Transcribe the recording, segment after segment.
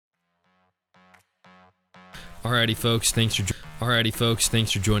Alrighty, folks.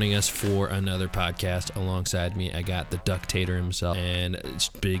 Thanks for joining us for another podcast. Alongside me, I got the Ductator himself, and it's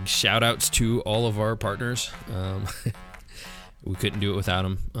big shout outs to all of our partners. We couldn't do it without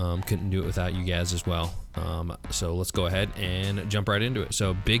them. Couldn't do it without you guys as well. So let's go ahead and jump right into it.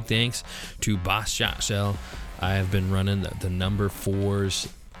 So big thanks to Boss Shot Shell. I have been running the number 4s,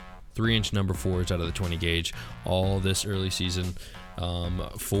 3-inch number 4s out of the 20 gauge all this early season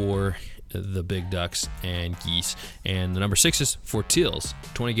for the big ducks and geese, and the number 6s for teals,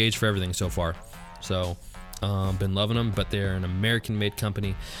 20 gauge for everything so far. So been loving them, but they're an American made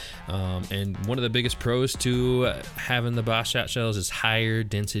company, and one of the biggest pros to having the Boss Shot Shells is higher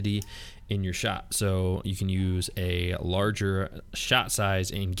density in your shot. So you can use a larger shot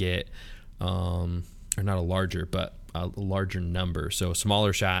size and get or not a larger, but a larger number, so a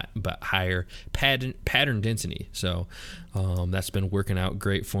smaller shot but higher pattern density. So that's been working out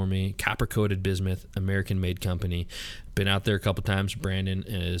great for me. Copper coated bismuth, American made company. Been out there a couple times. Brandon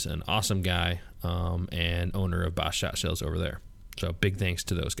is an awesome guy and owner of Boss Shot Shells over there. So big thanks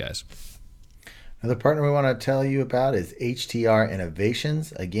to those guys. Another partner we want to tell you about is HTR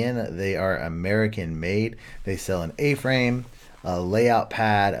Innovations. Again, they are American made. They sell an A-frame, a layout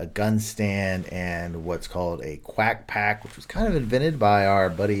pad, a gun stand, and what's called a quack pack, which was kind of invented by our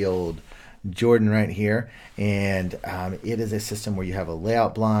buddy old Jordan right here. And it is a system where you have a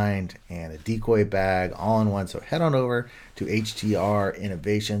layout blind and a decoy bag all in one. So head on over to HTR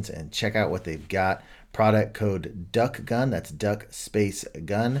Innovations and check out what they've got. Product code DUCKGUN, that's Duck Space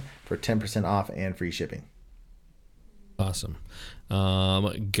Gun, for 10% off and free shipping. Awesome.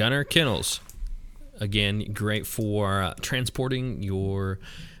 Gunner Kennels. Again, great for transporting your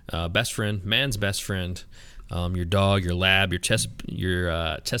best friend, man's best friend, your dog, your lab, your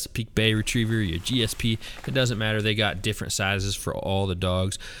Chesapeake Bay Retriever, your GSP. It doesn't matter. They got different sizes for all the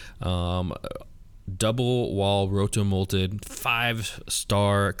dogs. Double wall rotomolted,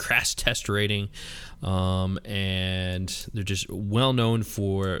 5-star crash test rating, and they're just well known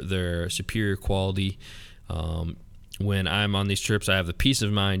for their superior quality. When I'm on these trips, I have the peace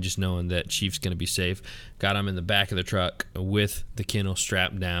of mind just knowing that Chief's going to be safe. Got him in the back of the truck with the kennel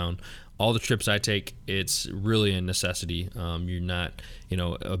strapped down. All the trips I take, it's really a necessity. You're not,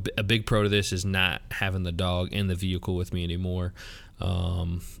 a big pro to this is not having the dog in the vehicle with me anymore,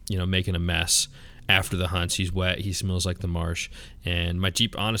 making a mess. After the hunts, he's wet, he smells like the marsh, and my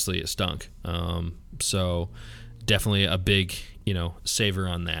Jeep, honestly, it stunk. So definitely a big, saver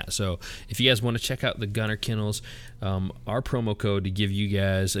on that. So if you guys want to check out the Gunner Kennels, our promo code to give you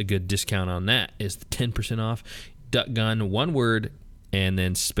guys a good discount on that is the 10% off. DuckGun, one word, and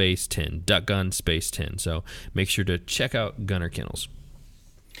then space 10. DuckGun space 10. So make sure to check out Gunner Kennels.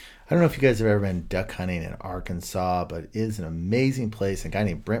 I don't know if you guys have ever been duck hunting in Arkansas, but it is an amazing place. A guy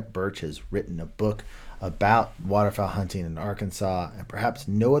named Brent Birch has written a book about waterfowl hunting in Arkansas, and perhaps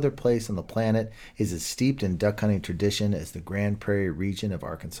no other place on the planet is as steeped in duck hunting tradition as the Grand Prairie region of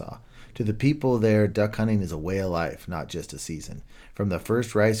Arkansas. To the people there, duck hunting is a way of life, not just a season. From the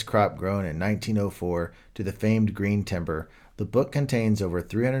first rice crop grown in 1904 to the famed green timber, the book contains over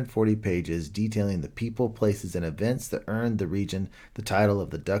 340 pages detailing the people, places, and events that earned the region the title of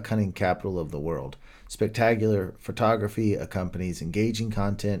the duck hunting capital of the world. Spectacular photography accompanies engaging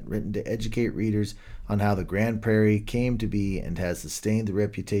content written to educate readers on how the Grand Prairie came to be and has sustained the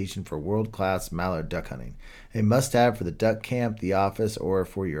reputation for world-class mallard duck hunting. A must-have for the duck camp, the office, or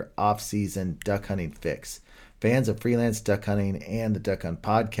for your off-season duck hunting fix. Fans of freelance duck hunting and the Duck Hunt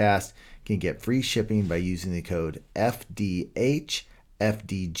podcast can get free shipping by using the code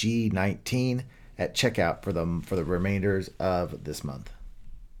FDG19 at checkout for the remainders of this month.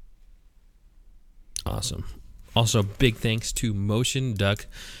 Awesome. Also, big thanks to Motion Duck.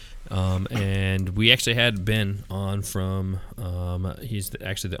 And we actually had Ben on from, he's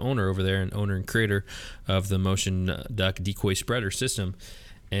actually the owner over there, and owner and creator of the Motion Duck decoy spreader system.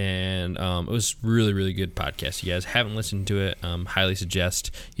 And it was really, really good podcast. If you guys haven't listened to it, highly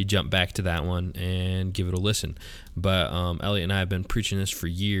suggest you jump back to that one and give it a listen. But Elliot and I have been preaching this for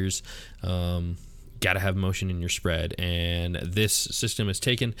years. Got to have motion in your spread, and this system has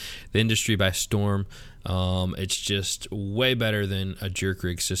taken the industry by storm. It's just way better than a jerk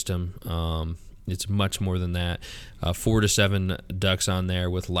rig system. It's much more than that. 4 to 7 ducks on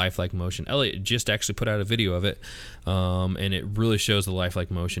there with lifelike motion. Elliot just actually put out a video of it, and it really shows the lifelike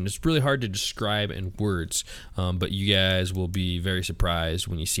motion. It's really hard to describe in words, but you guys will be very surprised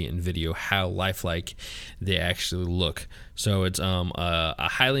when you see it in video how lifelike they actually look. So it's a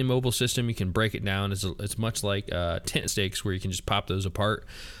highly mobile system. You can break it down. It's much like tent stakes where you can just pop those apart.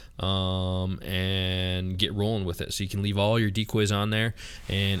 and get rolling with it. So you can leave all your decoys on there,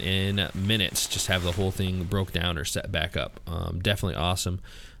 and in minutes just have the whole thing broke down or set back up. Definitely awesome.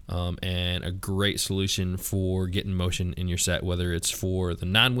 And a great solution for getting motion in your set, whether it's for the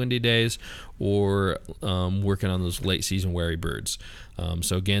non-windy days or working on those late season wary birds.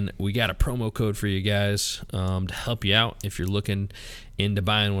 So again, we got a promo code for you guys to help you out if you're looking into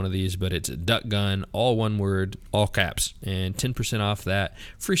buying one of these, but it's Duck Gun, all one word, all caps, and 10% off that,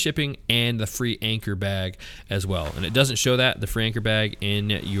 free shipping, and the free anchor bag as well. And it doesn't show that, the free anchor bag,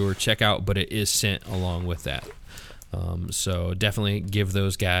 in your checkout, but it is sent along with that. So definitely give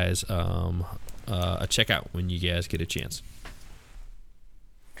those guys a check out when you guys get a chance.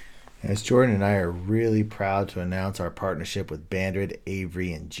 As Jordan and I are really proud to announce our partnership with Banded,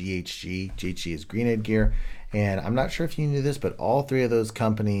 Avery, and GHG. GHG is Greenhead Gear. And I'm not sure if you knew this, but all three of those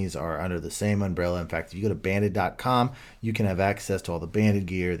companies are under the same umbrella. In fact, if you go to banded.com, you can have access to all the Banded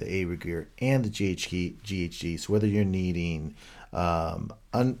gear, the Avery gear, and the GHG. So whether you're needing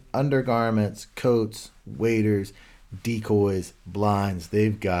undergarments, coats, waders, decoys, blinds,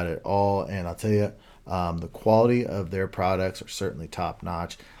 they've got it all. And I'll tell you, the quality of their products are certainly top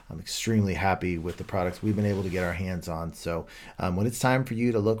notch. I'm extremely happy with the products we've been able to get our hands on. So when it's time for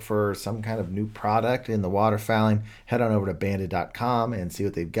you to look for some kind of new product in the waterfowling, head on over to banded.com and see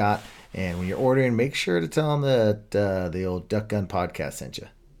what they've got. And when you're ordering, make sure to tell them that the old Duck Gun podcast sent you.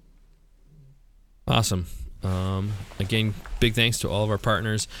 Awesome. Again, big thanks to all of our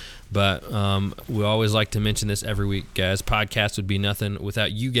partners, but we always like to mention this every week, guys. Podcast would be nothing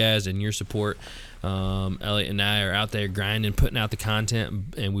without you guys and your support. Elliot and I are out there grinding, putting out the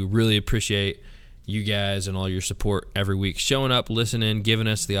content, and we really appreciate you guys and all your support every week, showing up, listening, giving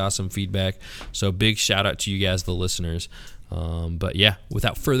us the awesome feedback. So big shout out to you guys, the listeners. But yeah,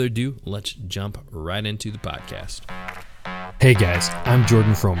 without further ado, let's jump right into the podcast. Hey guys, I'm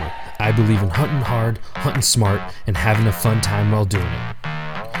Jordan Fromer. I believe in hunting hard, hunting smart, and having a fun time while doing it.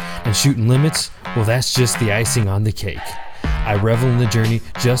 And shooting limits, well, that's just the icing on the cake. I revel in the journey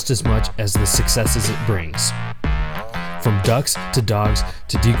just as much as the successes it brings. From ducks to dogs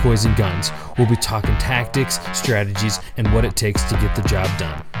to decoys and guns, we'll be talking tactics, strategies, and what it takes to get the job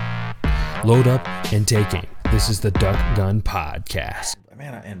done. Load up and take aim. This is the Duck Gun Podcast.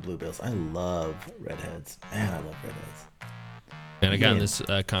 Man, and bluebills. I love redheads. Man, I love redheads. And I got in this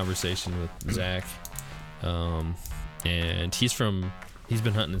conversation with Zach, and he's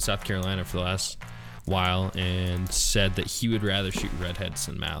been hunting in South Carolina for the last while, and said that he would rather shoot redheads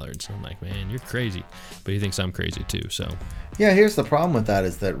than mallards. I'm like, man, you're crazy, but he thinks I'm crazy too. So yeah, here's the problem with that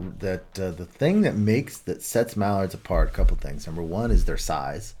is that the thing that sets mallards apart, a couple things. Number one is their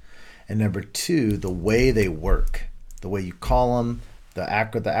size, and number two, the way they work, the way you call them, the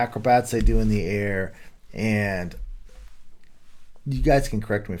acrobats they do in the air. And you guys can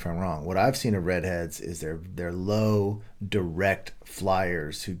correct me if I'm wrong. What I've seen of redheads is they're low, direct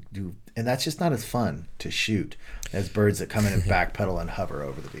flyers who do, and that's just not as fun to shoot as birds that come in and backpedal and hover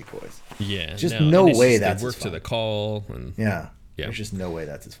over the decoys. Yeah, just no way that's they work as fun. to the call. And yeah, there's just no way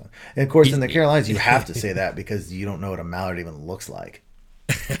that's as fun. And of course, in the Carolinas, you have to say that because you don't know what a mallard even looks like.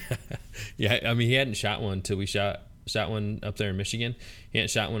 Yeah, I mean, he hadn't shot one till we shot one up there in Michigan. He hadn't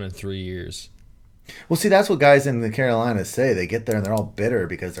shot one in 3 years. Well, see, that's what guys in the Carolinas say. They get there and they're all bitter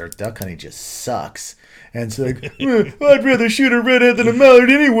because their duck hunting just sucks. And so like, I'd rather shoot a redhead than a mallard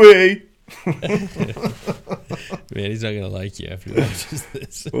anyway. Man, he's not going to like you after he watches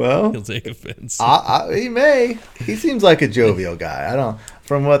this. Well, he'll take offense. He may. He seems like a jovial guy.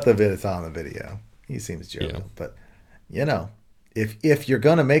 From what it's on the video, he seems jovial. Yeah. But, if you're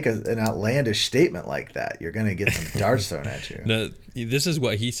going to make an outlandish statement like that, you're going to get some darts thrown at you. No, this is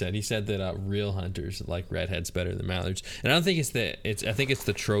what he said. He said that real hunters like redheads better than mallards. And I don't think I think it's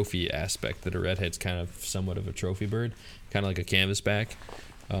the trophy aspect that a redhead's kind of somewhat of a trophy bird, kind of like a canvasback.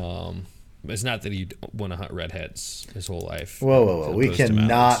 It's not that he'd want to hunt redheads his whole life. Whoa. We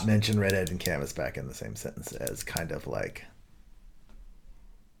cannot mention redhead and canvasback in the same sentence as kind of like...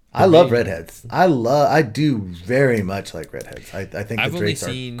 I love redheads. I do very much like redheads. I think the drakes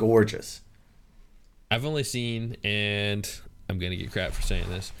are gorgeous. I've only seen, and I'm going to get crap for saying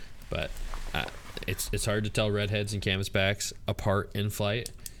this, but it's hard to tell redheads and canvasbacks apart in flight.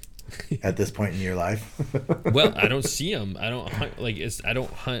 At this point in your life? Well, I don't see them. I don't hunt I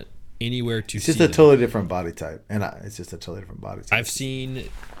don't hunt anywhere to see them. It's just a totally different body type. It's just a totally different body type. I've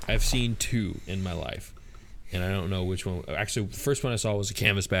seen two in my life. And I don't know which one. Actually, the first one I saw was a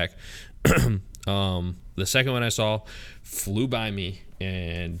canvasback. The second one I saw flew by me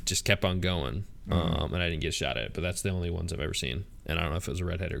and just kept on going. And I didn't get a shot at it. But that's the only ones I've ever seen. And I don't know if it was a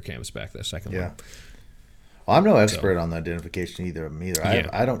redhead or a canvasback, that second one. Well, I'm no expert on the identification either of them either. Yeah.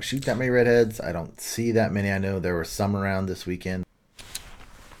 I don't shoot that many redheads. I don't see that many. I know there were some around this weekend.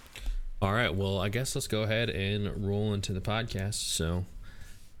 All right, well, I guess let's go ahead and roll into the podcast. So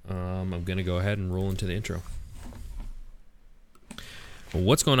I'm going to go ahead and roll into the intro. Well,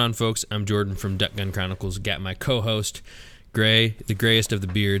 what's going on, folks? I'm Jordan from Duck Gun Chronicles. Got my co-host, Gray, the grayest of the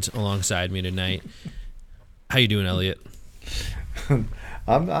beards, alongside me tonight. How you doing, Elliot?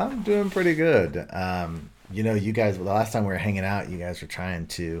 I'm doing pretty good. You guys, the last time we were hanging out, you guys were trying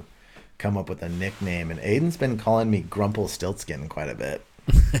to come up with a nickname, and Aiden's been calling me Grumple-Stiltskin quite a bit.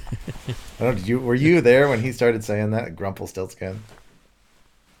 Were you there when he started saying that, Grumple-Stiltskin?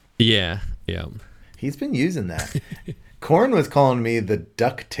 Yeah. He's been using that. Corn was calling me the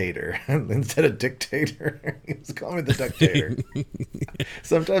Ductator instead of Dictator. He was calling me the Ductator.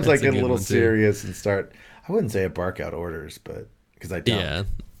 Sometimes I get a little serious and start. I wouldn't say I bark out orders, but because I don't. Yeah.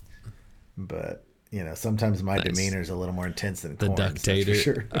 But sometimes my demeanor is a little more intense than Corn's. The Ductator.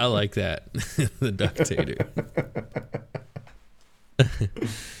 Sure. I like that. The Ductator.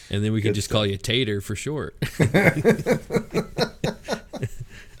 And then we could just call you Tater for short.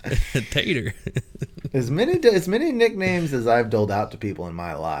 Tater. As many nicknames as I've doled out to people in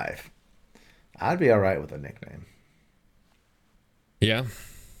my life, I'd be all right with a nickname. Yeah.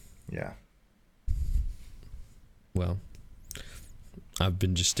 Yeah. Well, I've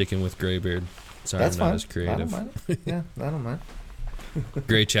been just sticking with Graybeard. Sorry, That's I'm not fine. as creative. I don't mind. Yeah, I don't mind.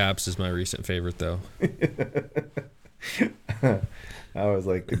 Gray Chops is my recent favorite, though. I was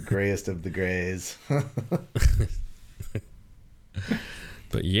like the grayest of the grays.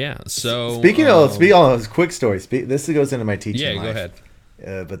 But yeah, so speaking of quick story. This goes into my teaching. Yeah, life. Go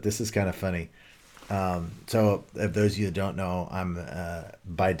ahead. But this is kind of funny. So, if those of you that don't know, I'm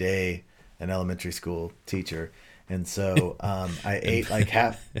by day an elementary school teacher, and so I ate like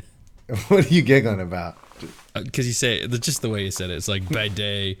half. What are you giggling about? Because you say just the way you said it, it's like by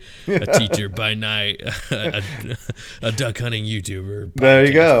day a teacher, by night a duck hunting YouTuber. There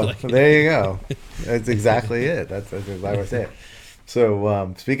you go. There you go. That's exactly it. That's exactly what I say it.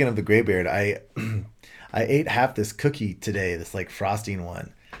 So speaking of the Graybeard, I ate half this cookie today, this like frosting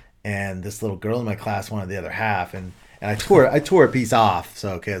one, and this little girl in my class wanted the other half, and I tore a piece off,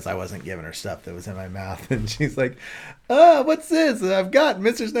 so because I wasn't giving her stuff that was in my mouth, and she's like, "Oh, what's this? I've got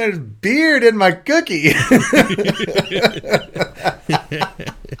Mr. Snyder's beard in my cookie."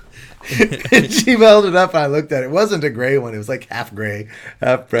 And she held it up, and I looked at it. It wasn't a gray one. It was like half gray,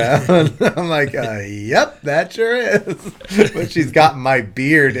 half brown. I'm like, yep, that sure is. But she's got my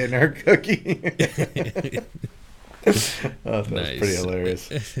beard in her cookie. Oh, that's nice. Pretty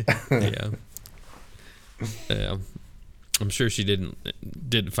hilarious. Yeah. I'm sure she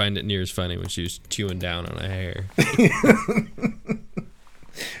didn't find it near as funny when she was chewing down on a hair.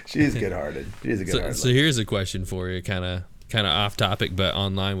 She's good-hearted. She's a good-hearted. So here's a question for you, kind of off topic, but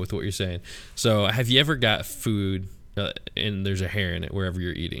online with what you're saying. So have you ever got food and there's a hair in it wherever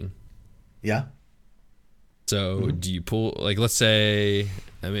you're eating? Yeah. So do you pull, like, let's say,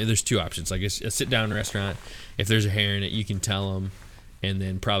 there's two options. Like a sit-down restaurant, if there's a hair in it, you can tell them and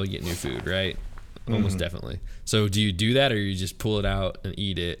then probably get new food, right? Almost definitely. So do you do that, or you just pull it out and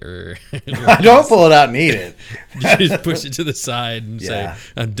eat it, or I don't pull it out and eat it. You just push it to the side and say,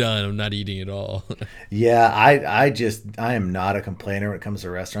 "I'm done. I'm not eating it all." Yeah, I am not a complainer when it comes to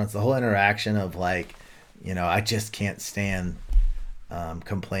restaurants. The whole interaction of I just can't stand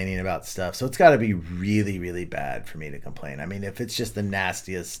complaining about stuff. So it's got to be really, really bad for me to complain. I mean, if it's just the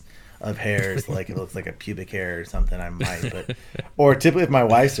nastiest of hairs, like it looks like a pubic hair or something, I might. But or typically if my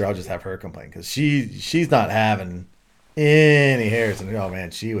wife's there, I'll just have her complain because she's not having any hairs, and oh man,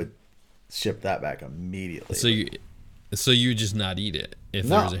 she would ship that back immediately. So you just not eat it if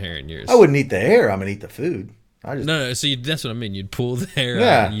there was a hair in yours. I wouldn't eat the hair. I'm gonna eat the food. No. So that's what I mean. You'd pull the hair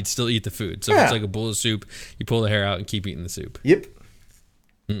out and you'd still eat the food. So if it's like a bowl of soup, you pull the hair out and keep eating the soup. Yep.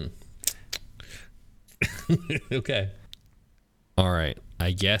 Okay. All right.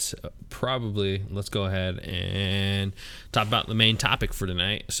 I guess probably let's go ahead and talk about the main topic for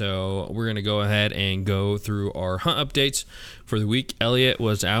tonight. So we're going to go ahead and go through our hunt updates for the week. Elliot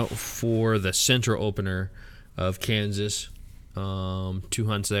was out for the Central opener of Kansas, 2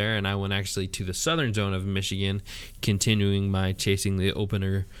 hunts there, and I went actually to the southern zone of Michigan, continuing my chasing the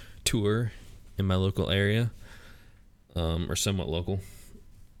opener tour in my local area, or somewhat local.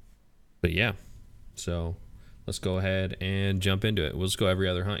 But yeah, so let's go ahead and jump into it. We'll just go every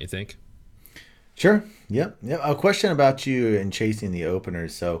other hunt, you think? Sure. Yep. A question about you and chasing the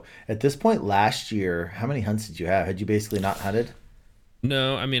openers. So at this point last year, how many hunts did you have? Had you basically not hunted?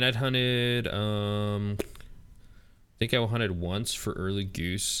 No, I'd hunted, I think I hunted once for early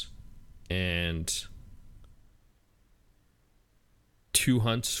goose, and 2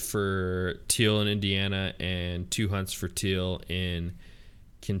 hunts for teal in Indiana and 2 hunts for teal in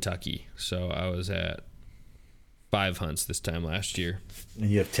Kentucky. So I was at 5 hunts this time last year. And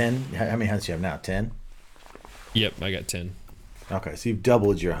you have 10? How many hunts do you have now? 10? Yep, I got 10. Okay, so you've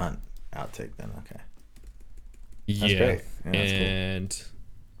doubled your hunt outtake then. Okay. That's great. Yeah, that's and cool.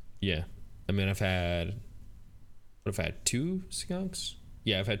 Yeah, I mean, I've had 2 skunks?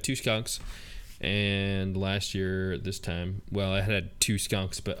 Yeah, I've had 2 skunks. And last year, this time, well, I had 2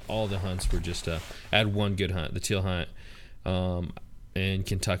 skunks, but all the hunts were just, I had 1 good hunt, the teal hunt. In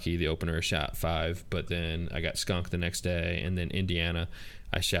Kentucky, the opener, I shot 5, but then I got skunk the next day. And then Indiana,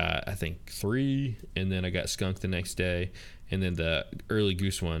 I shot, I think, 3, and then I got skunk the next day. And then the early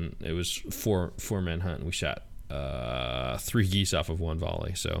goose one, it was 4-man hunt, and we shot 3 geese off of 1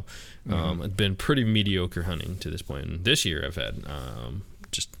 volley. So it's been pretty mediocre hunting to this point. And this year I've had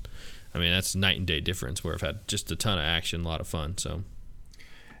that's night and day difference, where I've had just a ton of action, a lot of fun. So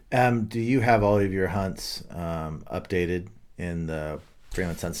do you have all of your hunts updated in the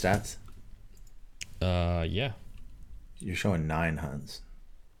Freelance Hunt Stats? Yeah. You're showing 9 hunts.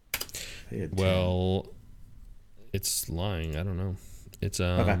 Well, it's lying. I don't know. It's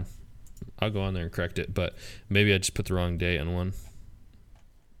okay. I'll go on there and correct it, but maybe I just put the wrong date on one.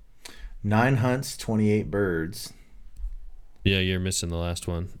 9 hunts, 28 birds. Yeah, you're missing the last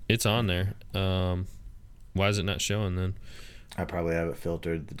one. It's on there. Why is it not showing then? I probably have it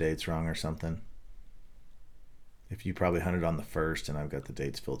filtered. The date's wrong or something. If you probably hunted on the 1st and I've got the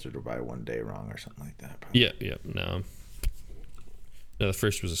dates filtered by 1 day wrong or something like that. Probably. Yeah. No, the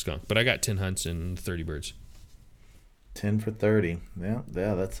 1st was a skunk, but I got 10 hunts and 30 birds. 10 for 30. Yeah,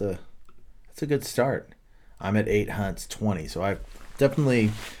 that's a good start. I'm at 8 hunts, 20. So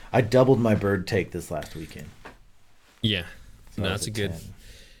I doubled my bird take this last weekend. Yeah. So that's a good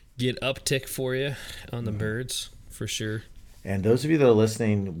uptick for you on the birds for sure. And those of you that are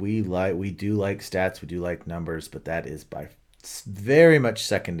listening, we do like stats, we do like numbers, but that is by very much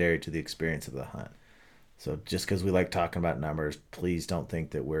secondary to the experience of the hunt. So just because we like talking about numbers, please don't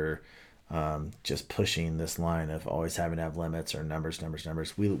think that we're just pushing this line of always having to have limits or numbers.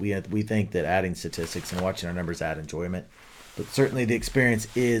 We think that adding statistics and watching our numbers add enjoyment, but certainly the experience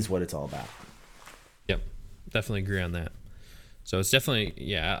is what it's all about. Yep, definitely agree on that. So it's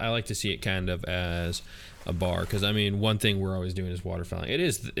definitely, I like to see it kind of as a bar, because I mean, one thing we're always doing is waterfowling. It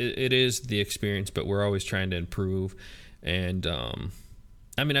is the experience, but we're always trying to improve. And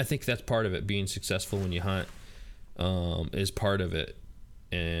I think that's part of it. Being successful when you hunt is part of it.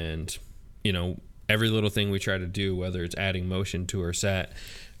 And every little thing we try to do, whether it's adding motion to our set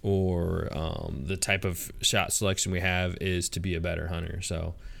or the type of shot selection we have, is to be a better hunter.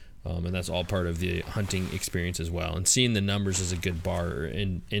 So and that's all part of the hunting experience as well. And seeing the numbers is a good bar or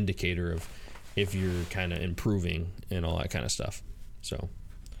indicator of if you're kind of improving and all that kind of stuff. So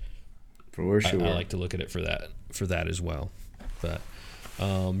for sure, I like to look at it for that as well. But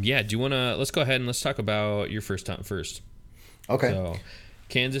do you want to, let's go ahead and let's talk about your first hunt first. Okay. So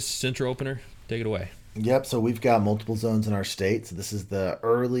Kansas Central opener, take it away. Yep. So we've got multiple zones in our state. So this is the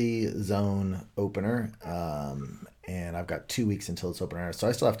early zone opener. And I've got 2 weeks until it's opener. So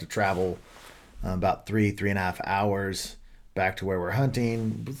I still have to travel about 3.5 hours back to where we're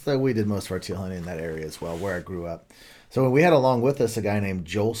hunting. So we did most of our teal hunting in that area as well, where I grew up. So we had along with us a guy named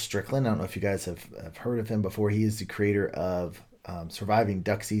Joel Strickland. I don't know if you guys have heard of him before. He is the creator of Surviving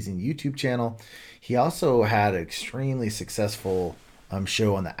Duck Season YouTube channel. He also had an extremely successful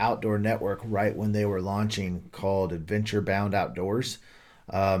show on the Outdoor Network right when they were launching, called Adventure Bound Outdoors.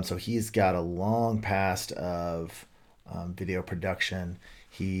 So he's got a long past of video production.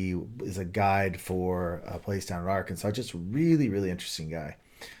 He is a guide for a place down in Arkansas. Just really, really interesting guy.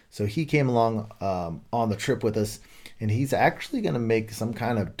 So he came along on the trip with us, and he's actually going to make some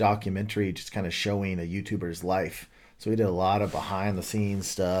kind of documentary just kind of showing a YouTuber's life. So we did a lot of behind the scenes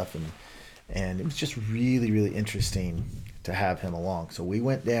stuff, and it was just really, really interesting to have him along. So we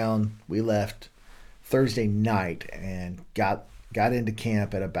went down, we left Thursday night and got into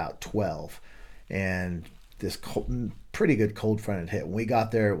camp at about 12, and this pretty good cold front had hit. When we got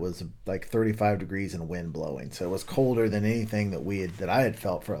there, it was like 35 degrees and wind blowing. So it was colder than anything that I had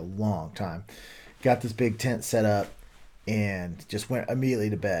felt for a long time. Got this big tent set up and just went immediately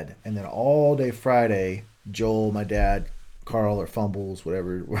to bed. And then all day Friday, Joel, my dad, Carl, or Fumbles,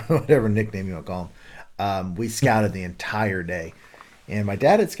 whatever nickname you want to call him, we scouted the entire day. And my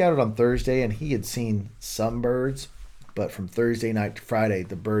dad had scouted on Thursday, and he had seen some birds, but from Thursday night to Friday,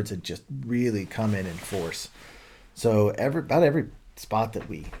 the birds had just really come in force. So about every spot that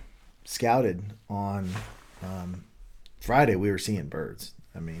we scouted on Friday, we were seeing birds.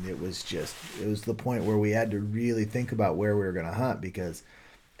 I mean, it was the point where we had to really think about where we were going to hunt because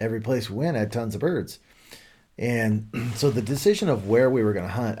every place we went had tons of birds. And so the decision of where we were going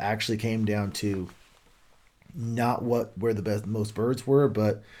to hunt actually came down to not where the most birds were,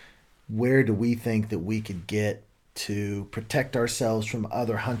 but where do we think that we could get to protect ourselves from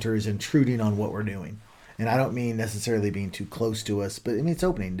other hunters intruding on what we're doing. And I don't mean necessarily being too close to us, but I mean, it's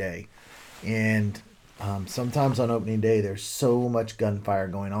opening day. And sometimes on opening day, there's so much gunfire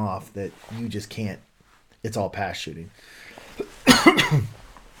going off that you just can't, it's all pass shooting.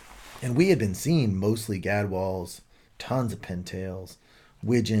 And we had been seeing mostly gadwalls, tons of pintails,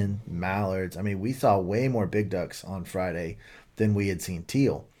 widgeon, mallards. I mean, we saw way more big ducks on Friday than we had seen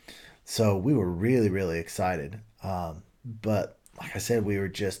teal. So we were really, really excited. But like I said, we were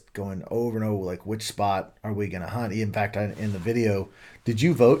just going over and over, like, which spot are we going to hunt? In fact, in the video, did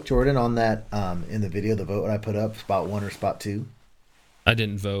you vote, Jordan, on that in the video, the vote I put up, spot 1 or spot 2? I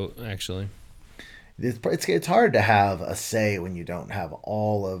didn't vote, actually. It's hard to have a say when you don't have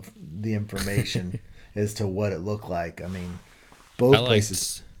all of the information as to what it looked like. I mean, both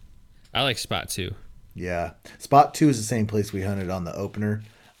places. I like spot 2. Yeah. Spot 2 is the same place we hunted on the opener.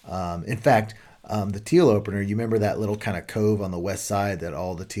 In fact, the teal opener, you remember that little kind of cove on the west side that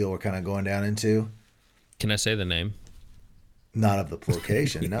all the teal were kind of going down into? Can I say the name? Not of the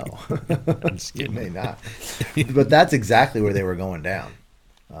location, no. I'm just kidding. You may not. But that's exactly where they were going down.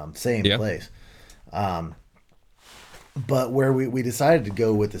 Same place. But where we decided to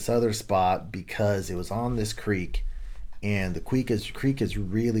go with this other spot because it was on this creek, and the creek is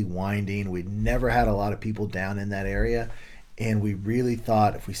really winding. We'd never had a lot of people down in that area, and we really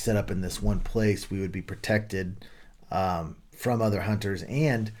thought if we set up in this one place, we would be protected from other hunters.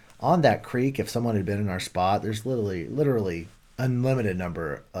 And on that creek, if someone had been in our spot, there's literally unlimited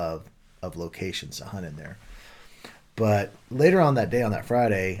number of locations to hunt in there. But later on that day, on that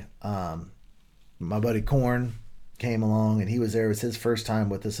Friday, my buddy Corn came along, and he was there. It was his first time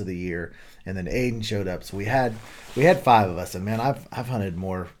with us of the year, and then Aiden showed up. So we had 5 of us, and man, I've hunted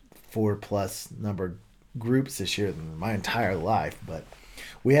more 4+ numbered groups this year than my entire life, but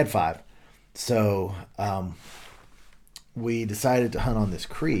we had 5. So we decided to hunt on this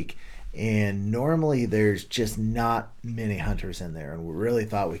creek, and normally there's just not many hunters in there, and we really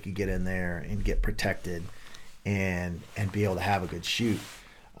thought we could get in there and get protected and be able to have a good shoot.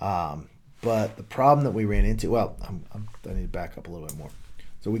 But the problem that we ran into, I need to back up a little bit more.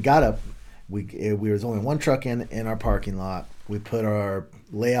 So we got up, we was only one truck in our parking lot. We put our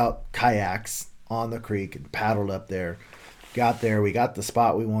layout kayaks on the creek and paddled up there. Got there, we got the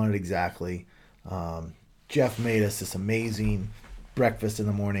spot we wanted exactly. Jeff made us this amazing breakfast in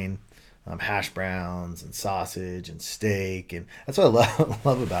the morning, hash browns and sausage and steak, and that's what I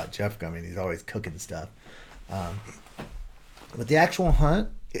love about Jeff. I mean, he's always cooking stuff. But the actual hunt,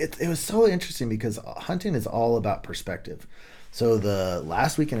 it was so interesting because hunting is all about perspective. So the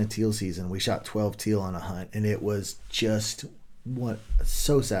last weekend of teal season, we shot 12 teal on a hunt, and it was just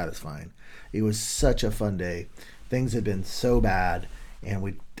so satisfying. It was such a fun day. Things had been so bad,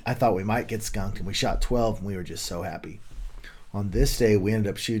 and I thought we might get skunked, and we shot 12, and we were just so happy. On this day, we ended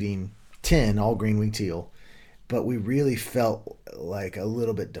up shooting 10, all green-winged teal, but we really felt like a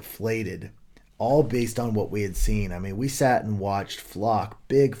little bit deflated, all based on what we had seen. I mean, we sat and watched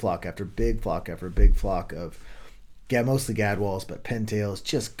big flock after big flock after big flock of mostly gadwalls, but pintails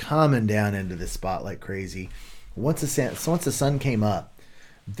just coming down into this spot like crazy. Once the sun came up,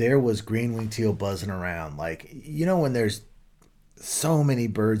 there was green-winged teal buzzing around. Like, when there's so many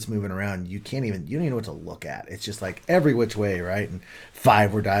birds moving around, you don't even know what to look at. It's just like every which way, right? And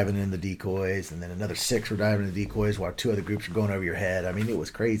 5 were diving in the decoys, and then another 6 were diving in the decoys while 2 other groups were going over your head. I mean, it was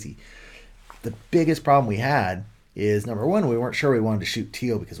crazy. The biggest problem we had is, number 1, we weren't sure we wanted to shoot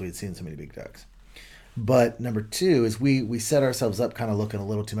teal because we had seen so many big ducks. But number 2 is we set ourselves up kind of looking a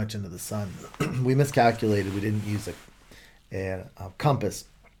little too much into the sun. We miscalculated. We didn't use a compass.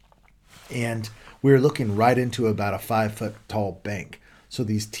 And we were looking right into about a 5-foot tall bank. So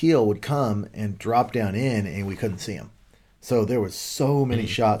these teal would come and drop down in, and we couldn't see them. So there was so many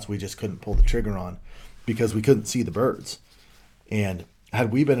shots we just couldn't pull the trigger on because we couldn't see the birds. And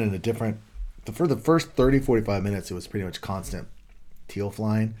had we been in for the first 30, 45 minutes, it was pretty much constant teal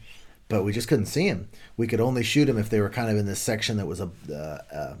flying, but we just couldn't see them. We could only shoot them if they were kind of in this section that was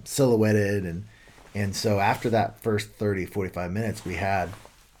silhouetted. And so after that first 30, 45 minutes, we had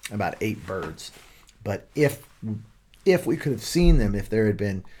about 8 birds. But if we could have seen them, if there had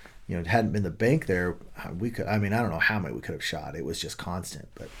been, it hadn't been the bank there, we could, I don't know how many we could have shot. It was just constant.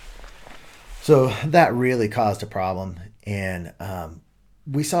 But so that really caused a problem. And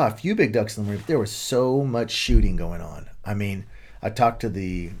we saw a few big ducks in the morning, but there was so much shooting going on. I mean, I talked to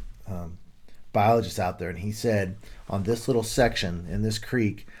the biologist out there, and he said on this little section in this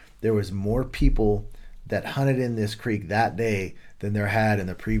creek, there was more people that hunted in this creek that day than there had in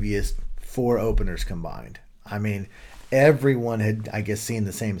the previous 4 openers combined. I mean, everyone had, I guess, seen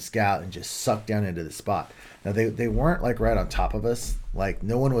the same scout and just sucked down into the spot. Now, they weren't like right on top of us. Like,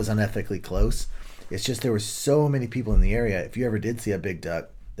 no one was unethically close. It's just there were so many people in the area. If you ever did see a big duck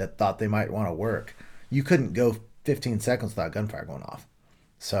that thought they might want to work, you couldn't go 15 seconds without gunfire going off.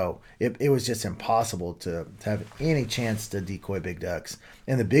 So it was just impossible to have any chance to decoy big ducks.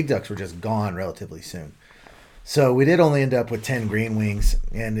 And the big ducks were just gone relatively soon. So we did only end up with 10 green wings,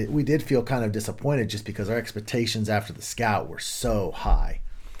 and we did feel kind of disappointed just because our expectations after the scout were so high.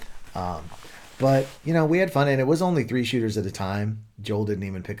 But, you know, we had fun, and it was only 3 shooters at a time. Joel didn't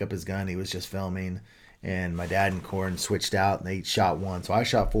even pick up his gun. He was just filming, and my dad and Corn switched out, and they each shot 1. So I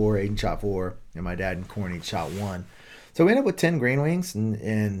shot 4, Aiden shot 4, and my dad and Corn each shot 1. So we ended up with 10 green wings,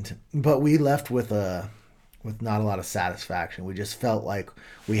 but we left with not a lot of satisfaction. We just felt like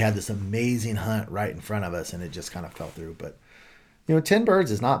we had this amazing hunt right in front of us, and it just kind of fell through. But, you know, 10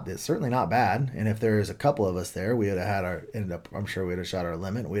 birds it's certainly not bad. And if there's a couple of us there, we would have I'm sure we'd have shot our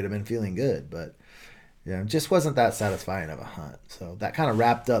limit. We'd have been feeling good, but you know, it just wasn't that satisfying of a hunt. So that kind of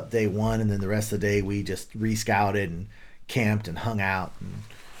wrapped up day 1. And then the rest of the day, we just re-scouted and camped and hung out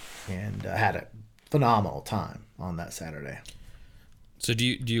and had a phenomenal time on that Saturday. So do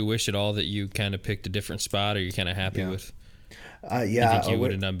you wish at all that you kind of picked a different spot, or are you kind of happy with? Yeah. You think you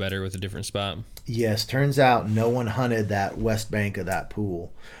would have done better with a different spot? Yes. Turns out no one hunted that west bank of that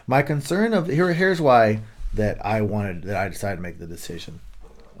pool. My concern here's why I decided to make the decision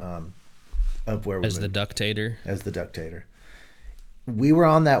of where we as the ductator. As the ductator. We were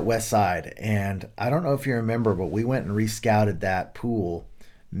on that west side, and I don't know if you remember, but we went and re-scouted that pool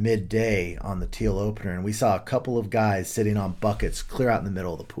midday on the teal opener, and we saw a couple of guys sitting on buckets clear out in the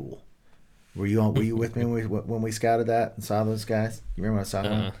middle of the pool. Were you with me when we scouted that and saw those guys? You remember when I saw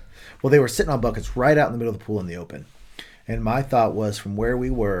them? Well, they were sitting on buckets right out in the middle of the pool in the open. And my thought was, from where we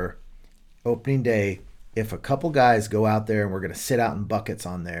were opening day, if a couple guys go out there and we're going to sit out in buckets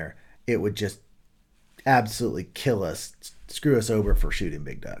on there, it would just absolutely kill us, screw us over for shooting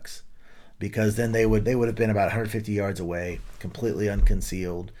big ducks. Because then they would have been about 150 yards away, completely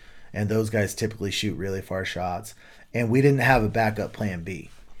unconcealed, and those guys typically shoot really far shots. And we didn't have a backup plan B.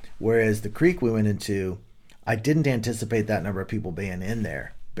 Whereas the creek we went into, I didn't anticipate that number of people being in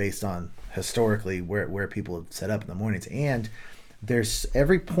there based on historically where people have set up in the mornings. And there's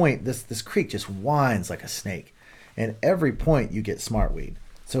every point, this creek just winds like a snake, and every point you get smartweed.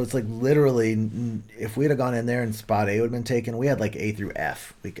 So it's like literally, if we'd have gone in there and spot A would have been taken, we had like A through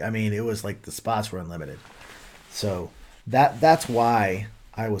F. It was like the spots were unlimited. So that's why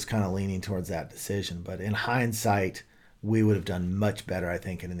I was kind of leaning towards that decision. But in hindsight, we would have done much better, I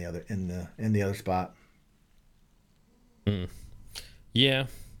think, in the other spot. Yeah.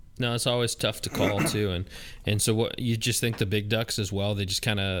 No, it's always tough to call too, and so what you just think the big ducks as well? They just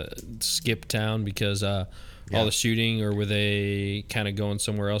kind of skip town because all the shooting, or were they kind of going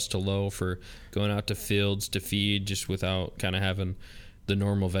somewhere else to low for going out to fields to feed just without kind of having the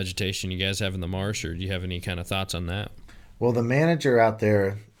normal vegetation you guys have in the marsh, or do you have any kind of thoughts on that? Well, the manager out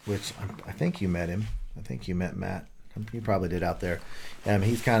there, which I think you met him. I think you met Matt. You probably did out there.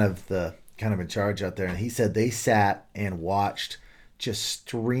 He's kind of in charge out there, and he said they sat and watched just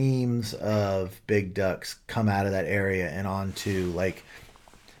streams of big ducks come out of that area and onto, like,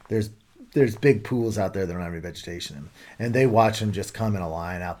 there's big pools out there that don't have any vegetation in them, and they watch them just come in a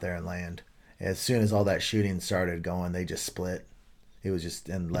line out there and land. As soon as all that shooting started going, they just split. It was just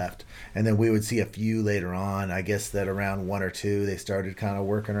and left, and then we would see a few later on. I guess that around 1 or 2 they started kind of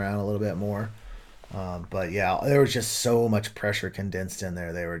working around a little bit more. But yeah, there was just so much pressure condensed in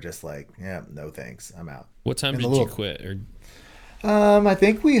there. They were just like, yeah, no thanks, I'm out. What time did you quit? Or I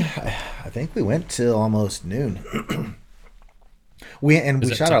think we went till almost noon. we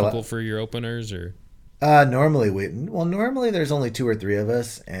shot typical for your openers, or normally there's only 2 or 3 of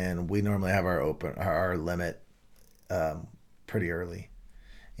us, and we normally have our limit pretty early,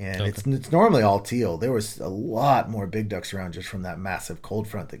 and it's normally all teal. There was a lot more big ducks around just from that massive cold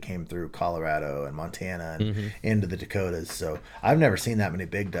front that came through Colorado and Montana and into the Dakotas. So I've never seen that many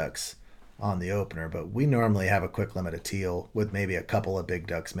big ducks on the opener, but we normally have a quick limit of teal with maybe a couple of big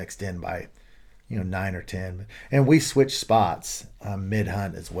ducks mixed in by 9 or 10. And we switched spots mid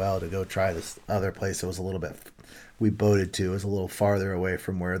hunt as well to go try this other place that was a little bit, we boated to, it was a little farther away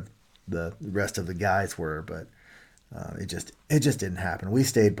from where the rest of the guys were, but it just didn't happen. We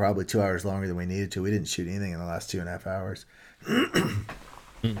stayed probably 2 hours longer than we needed to. We didn't shoot anything in the last 2.5 hours.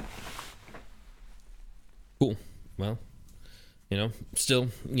 Cool. Well, still,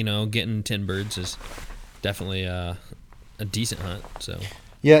 getting 10 birds is definitely a decent hunt. So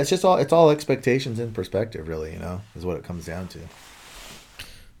yeah, it's all expectations and perspective, really. Is what it comes down to.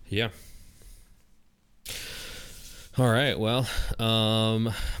 Yeah. All right. Well,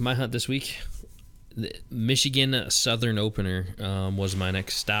 my hunt this week, the Michigan Southern Opener was my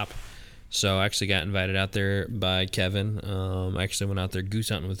next stop. So I actually got invited out there by Kevin. I actually went out there goose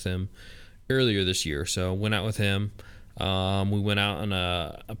hunting with him earlier this year. So went out with him. We went out on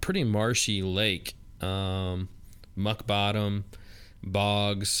a pretty marshy lake, muck bottom,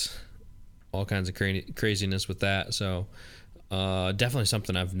 bogs, all kinds of craziness with that. So definitely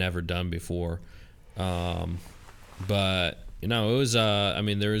something I've never done before. But it was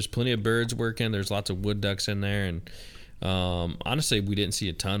there was plenty of birds working. There's lots of wood ducks in there, and honestly, we didn't see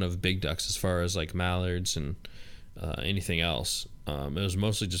a ton of big ducks as far as like mallards and anything else. It was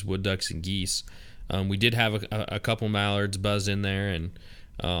mostly just wood ducks and geese. We did have a couple mallards buzz in there, and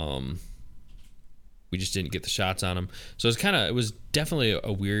we just didn't get the shots on them. So it was definitely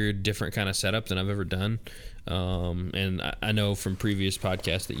a weird, different kind of setup than I've ever done. And I know from previous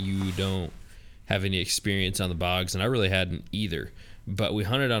podcasts that you don't have any experience on the bogs, and I really hadn't either. But we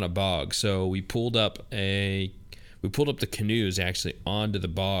hunted on a bog, so we pulled up the canoes actually onto the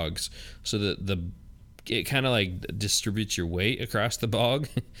bogs, so that it kind of like distributes your weight across the bog,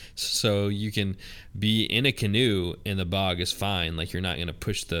 so you can be in a canoe and the bog is fine. Like you're not gonna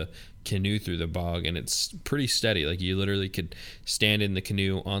push the canoe through the bog, and it's pretty steady. Like you literally could stand in the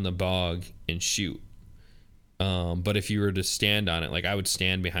canoe on the bog and shoot. But if you were to stand on it, like I would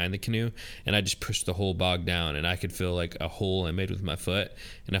stand behind the canoe and I just push the whole bog down, and I could feel like a hole I made with my foot.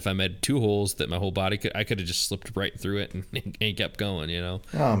 And if I made 2 holes that my whole body I could have just slipped right through it and kept going,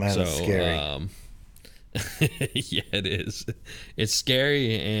 Oh man, that's scary. Yeah, it is. It's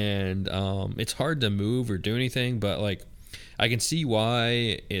scary, and it's hard to move or do anything, but like I can see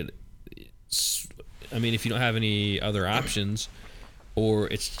why if you don't have any other options, or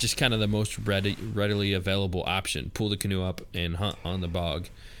it's just kind of the most readily available option. Pull the canoe up and hunt on the bog.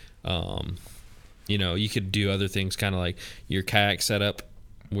 You could do other things, kind of like your kayak setup,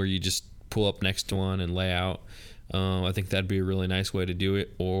 where you just pull up next to one and lay out. I think that'd be a really nice way to do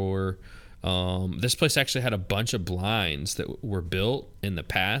it. Or this place actually had a bunch of blinds that were built in the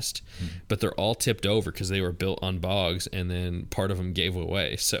past, but they're all tipped over because they were built on bogs, and then part of them gave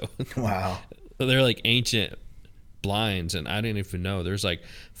away. So wow, they're like ancient blinds, and I didn't even know there's like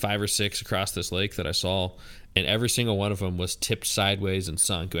 5 or 6 across this lake that I saw, and every single one of them was tipped sideways and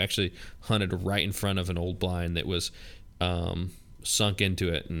sunk. We actually hunted right in front of an old blind that was sunk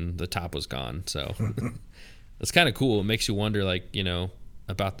into it, and the top was gone. So it's kind of cool. It makes you wonder, like,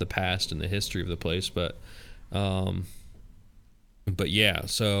 about the past and the history of the place. But yeah,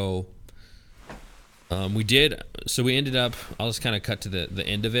 so we ended up, I'll just kind of cut to the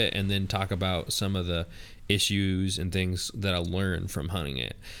end of it and then talk about some of the issues and things that I learned from hunting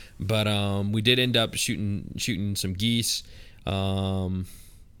it. But we did end up shooting some geese, 3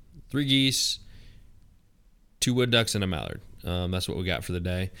 geese, 2 wood ducks, and a mallard. That's what we got for the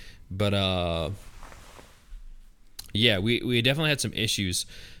day. But yeah, we definitely had some issues.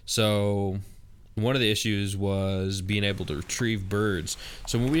 So one of the issues was being able to retrieve birds.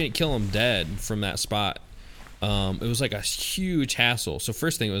 So when we didn't kill them dead from that spot, it was like a huge hassle. So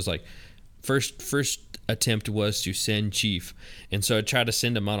first thing, it was like first attempt was to send Chief, and so I tried to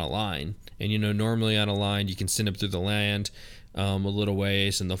send him on a line. And normally on a line you can send him through the land a little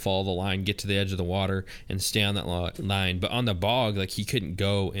ways, and they'll follow the line, get to the edge of the water, and stay on that line. But on the bog, like, he couldn't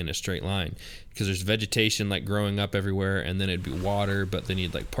go in a straight line because there's vegetation like growing up everywhere, and then it'd be water, but then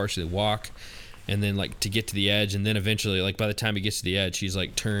he'd like partially walk, and then like to get to the edge, and then eventually, like, by the time he gets to the edge, he's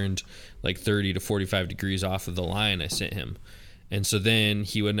like turned like 30 to 45 degrees off of the line I sent him. And so then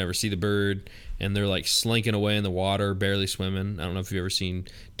he would never see the bird, and they're like slinking away in the water, barely swimming. I don't know if you've ever seen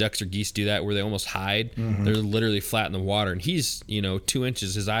ducks or geese do that, where they almost hide. Mm-hmm. They're literally flat in the water, and he's 2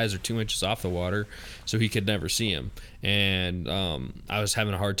 inches. His eyes are 2 inches off the water, so he could never see him. And I was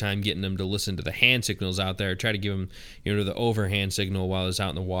having a hard time getting him to listen to the hand signals out there. I tried to give him the overhand signal while I was out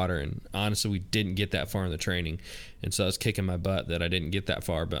in the water, and honestly, we didn't get that far in the training. And so I was kicking my butt that I didn't get that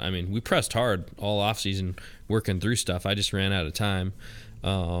far. But I mean, we pressed hard all off season working through stuff. I just ran out of time.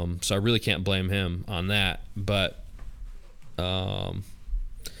 So I really can't blame him on that. But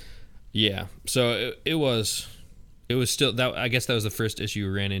yeah, so it was still that. I guess that was the first issue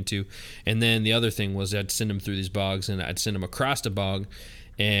we ran into. And then the other thing was I'd send him through these bogs, and I'd send him across the bog,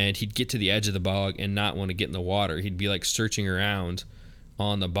 and he'd get to the edge of the bog and not want to get in the water. He'd be like searching around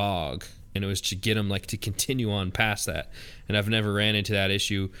on the bog and it was to get them like to continue on past that. And I've never ran into that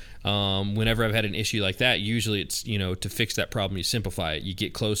issue. Whenever I've had an issue like that, usually it's, to fix that problem, you simplify it. You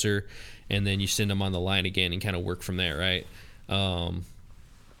get closer, and then you send them on the line again and kind of work from there, right?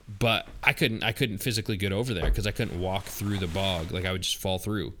 But I couldn't physically get over there because I couldn't walk through the bog. Like I would just fall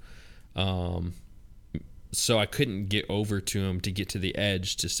through. So I couldn't get over to him to get to the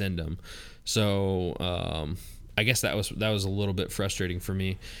edge to send him. So I guess that was a little bit frustrating for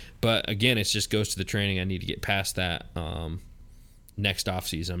me. But again, it just goes to the training. I need to get past that next off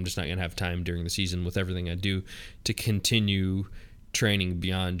season. I'm just not gonna have time during the season with everything I do to continue training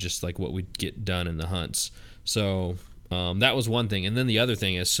beyond just like what we get done in the hunts. So that was one thing. And then the other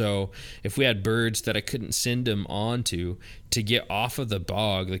thing is, so if we had birds that I couldn't send them onto to get off of the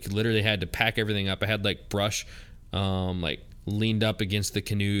bog, like literally had to pack everything up. I had like brush like leaned up against the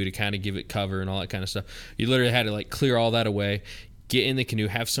canoe to kind of give it cover and all that kind of stuff. You literally had to like clear all that away, get in the canoe,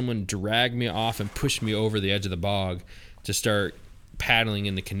 have someone drag me off and push me over the edge of the bog to start paddling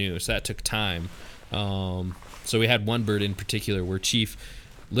in the canoe. So that took time. So we had one bird in particular where Chief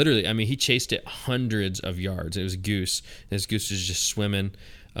literally, I mean, he chased it hundreds of yards. It was a goose. And this goose was just swimming.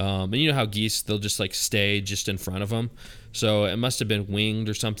 And you know how geese, they'll just like stay just in front of them. So it must have been winged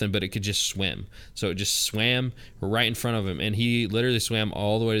or something, but it could just swim. So it just swam right in front of him. And he literally swam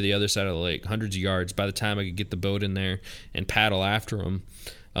all the way to the other side of the lake, hundreds of yards. By the time I could get the boat in there and paddle after him,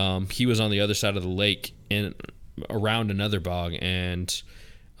 he was on the other side of the lake and around another bog. And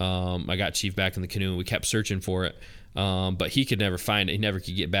I got Chief back in the canoe and we kept searching for it. But he could never find it. He never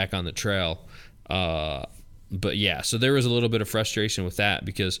could get back on the trail. But yeah, so there was a little bit of frustration with that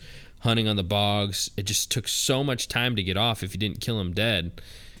because hunting on the bogs, it just took so much time to get off if you didn't kill them dead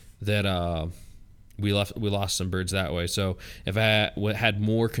that we lost some birds that way. So if I had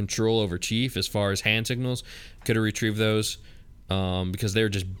more control over Chief as far as hand signals, could have retrieved those because they were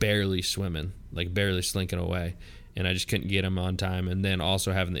just barely swimming, like barely slinking away, and I just couldn't get them on time. And then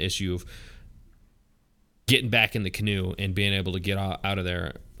also having the issue of getting back in the canoe and being able to get out of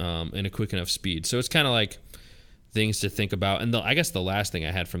there in a quick enough speed. So it's kind of like things to think about. And I guess the last thing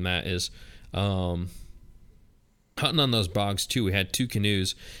I had from that is hunting on those bogs too. We had two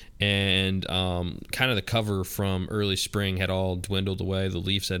canoes, and kind of the cover from early spring had all dwindled away. The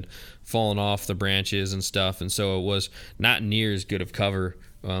leaves had fallen off the branches and stuff, and so it was not near as good of cover.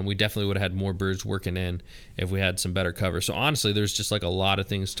 We definitely would have had more birds working in if we had some better cover. So honestly, there's just like a lot of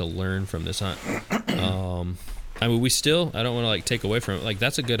things to learn from this hunt. I mean, I don't want to like take away from it. Like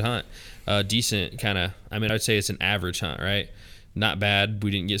that's a good hunt, decent kind of. I mean, I'd say it's an average hunt, right? Not bad.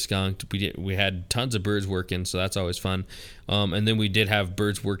 We didn't get skunked. We had tons of birds working, so that's always fun. And then we did have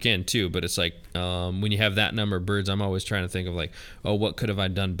birds work in too. But it's like when you have that number of birds, I'm always trying to think of like, oh, what could have I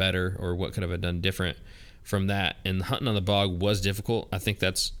done better, or what could have I done different from that? And hunting on the bog was difficult. I think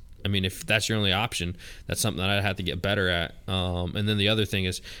if that's your only option, that's something that I'd have to get better at. And then the other thing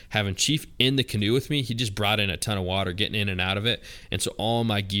is having Chief in the canoe with me. He just brought in a ton of water, getting in and out of it. And so all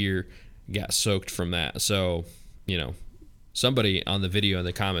my gear got soaked from that. So, somebody on the video in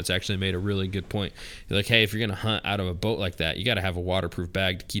the comments actually made a really good point. They're like, hey, if you're going to hunt out of a boat like that, you got to have a waterproof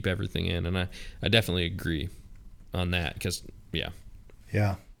bag to keep everything in. And I definitely agree on that because, yeah.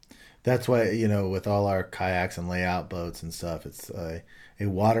 Yeah. That's why, with all our kayaks and layout boats and stuff, it's a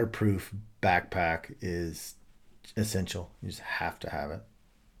waterproof backpack is essential. You just have to have it.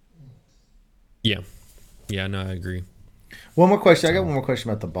 Yeah. Yeah, no, I agree. One more question. I got one more question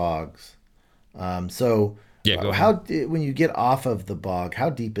about the bogs. Yeah, go ahead. When you get off of the bog, how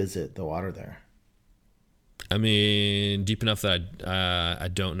deep is the water there? I mean, deep enough that I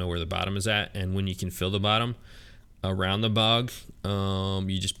don't know where the bottom is at. And when you can feel the bottom around the bog,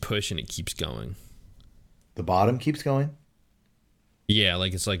 you just push and it keeps going. The bottom keeps going? Yeah,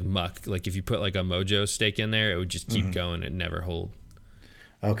 like it's like muck. Like if you put like a Mojo stake in there, it would just keep going and never hold.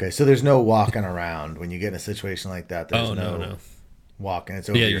 Okay, so there's no walking around when you get in a situation like that. There's no walking. It's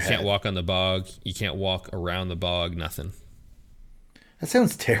over your head. Can't walk on the bog. You can't walk around the bog. Nothing. That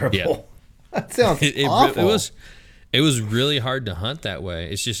sounds terrible. Yeah. That sounds awful. It was really hard to hunt that way.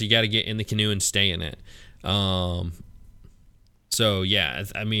 It's just you got to get in the canoe and stay in it. So yeah,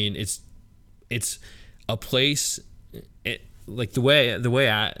 I mean it's a place. Like the way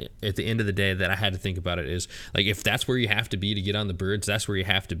I at the end of the day that I had to think about it is like if that's where you have to be to get on the birds, that's where you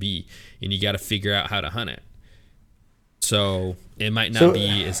have to be, and you got to figure out how to hunt it. So it might not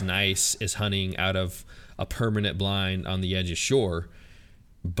be as nice as hunting out of a permanent blind on the edge of shore,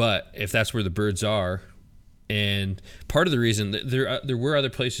 but if that's where the birds are, and part of the reason that there were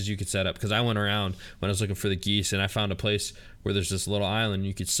other places you could set up, because I went around when I was looking for the geese and I found a place where there's this little island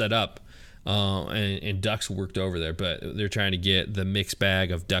you could set up and ducks worked over there, but they're trying to get the mixed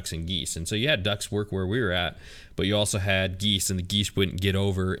bag of ducks and geese. And so you had ducks work where we were at, but you also had geese, and the geese wouldn't get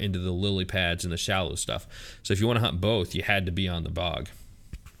over into the lily pads and the shallow stuff. So if you want to hunt both, you had to be on the bog.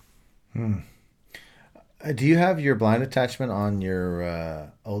 Do you have your blind attachment on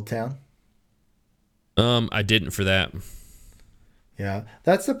your Old Town? I didn't for that. Yeah,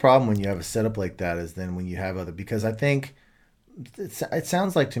 that's the problem when you have a setup like that, is then when you have other, because I think it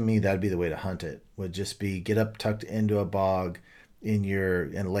sounds like to me that'd be the way to hunt it, would just be get up tucked into a bog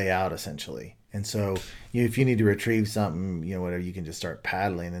and lay out essentially. And so if you need to retrieve something, whatever, you can just start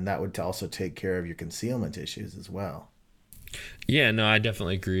paddling, and that would also take care of your concealment issues as well. Yeah, no, I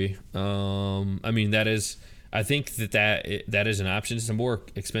definitely agree. I mean, I think that is an option. It's a more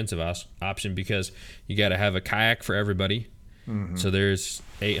expensive option because you got to have a kayak for everybody. Mm-hmm. So there's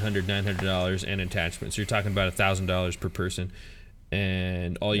 $800, $900 and attachments. So you're talking about $1,000 per person,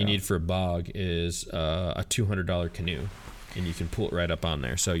 and all you need for a bog is a $200 canoe, and you can pull it right up on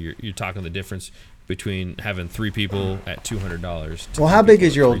there. So you're talking the difference between having 3 people at $200. Well, how big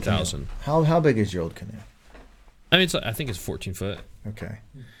is your old canoe? How big is your old canoe? I mean, I think it's 14 foot. Okay.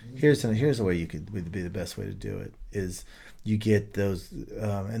 Here's a way would be the best way to do it is you get those,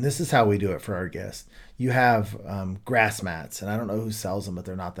 and this is how we do it for our guests. You have grass mats, and I don't know who sells them, but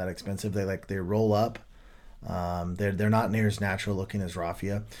they're not that expensive. They roll up. They're not near as natural looking as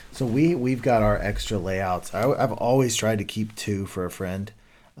raffia. So we've got our extra layouts. I've always tried to keep 2 for a friend,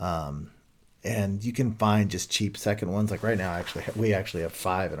 and you can find just cheap second ones. Like right now, we actually have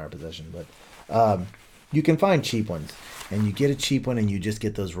 5 in our possession, but you can find cheap ones, and you get a cheap one, and you just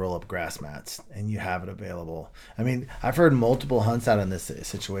get those roll-up grass mats, and you have it available. I mean, I've heard multiple hunts out in this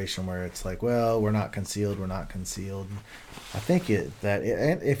situation where it's like, well, we're not concealed. I think if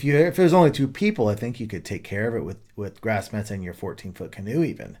there's only 2 people, I think you could take care of it with grass mats and your 14-foot canoe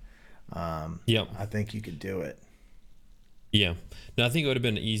even. Yep. I think you could do it. Yeah. No, I think it would have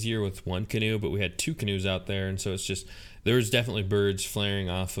been easier with 1 canoe, but we had 2 canoes out there, and so it's just there was definitely birds flaring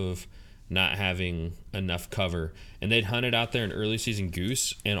off of not having enough cover, and they'd hunted out there in early season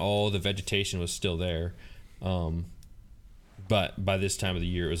goose, and all the vegetation was still there, but by this time of the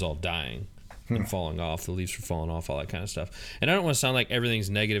year it was all dying and falling off. The leaves were falling off, all that kind of stuff. And I don't want to sound like everything's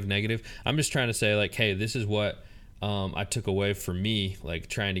negative. I'm just trying to say, like, hey, this is what I took away from me, like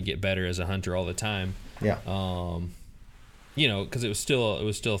trying to get better as a hunter all the time. Yeah. Because it was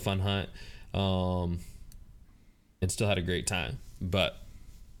still a fun hunt, and still had a great time, but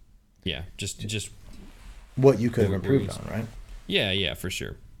yeah, just what you could have improved on, right? Yeah, for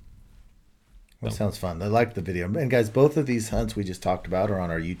sure. That sounds fun. I like the video. And guys, both of these hunts we just talked about are on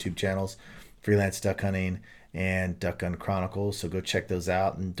our YouTube channels, Freelance Duck Hunting and Duck Gun Chronicles. So go check those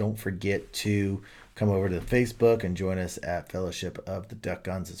out, and don't forget to come over to Facebook and join us at Fellowship of the Duck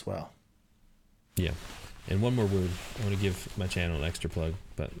Guns as well. Yeah. And one more word, I want to give my channel an extra plug,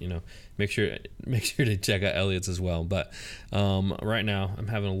 but make sure to check out Elliot's as well. But right now, I'm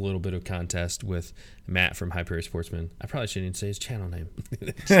having a little bit of contest with Matt from High Prairie Sportsman. I probably shouldn't even say his channel name.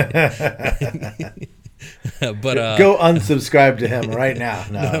 But go unsubscribe to him right now.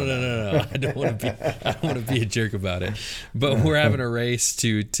 No. I don't want to be a jerk about it. But we're having a race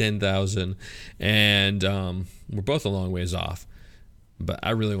to 10,000, and we're both a long ways off. But I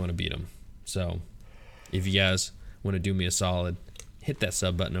really want to beat him. So if you guys want to do me a solid, hit that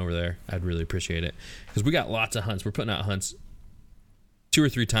sub button over there. I'd really appreciate it, because we got lots of hunts. We're putting out hunts 2 or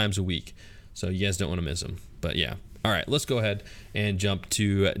 3 times a week, so you guys don't want to miss them. But yeah, all right, let's go ahead and jump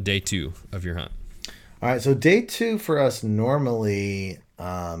to day 2 of your hunt. All right, so day 2 for us normally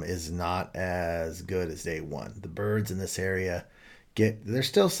is not as good as day 1. The birds in this area there's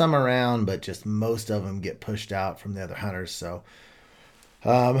still some around, but just most of them get pushed out from the other hunters. So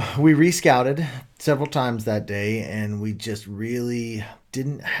we rescouted several times that day, and we just really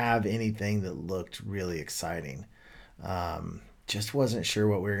didn't have anything that looked really exciting. Just wasn't sure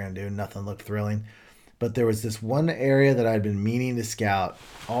what we were going to do. Nothing looked thrilling. But there was this one area that I'd been meaning to scout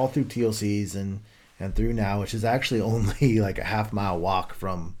all through teal season and through now, which is actually only like a half-mile walk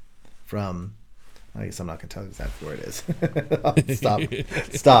from I guess I'm not going to tell you exactly where it is.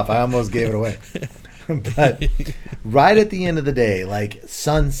 Stop. I almost gave it away. But right at the end of the day, like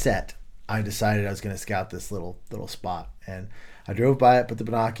sunset, I decided I was going to scout this little spot. And I drove by it, put the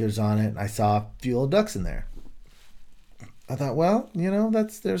binoculars on it, and I saw a few little ducks in there. I thought, well,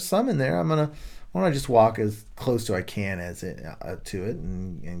 there's some in there. Why don't I just walk as close to I can to it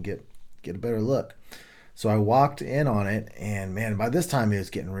and get a better look. So I walked in on it, and man, by this time it was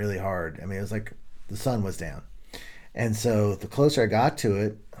getting really hard. I mean, it was like the sun was down. And so the closer I got to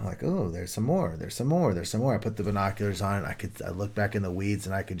it, I'm like, oh, there's some more. There's some more. There's some more. I put the binoculars on it. I looked back in the weeds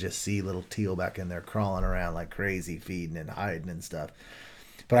and I could just see little teal back in there crawling around like crazy, feeding and hiding and stuff.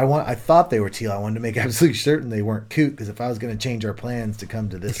 But I thought they were teal. I wanted to make absolutely certain they weren't coot, because if I was going to change our plans to come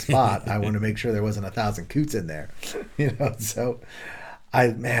to this spot, I wanted to make sure there wasn't 1,000 coots in there, So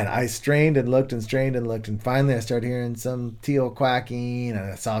I strained and looked and strained and looked, and finally I started hearing some teal quacking, and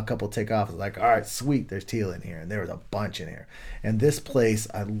I saw a couple take off. I was like, all right, sweet, there's teal in here, and there was a bunch in here. And this place,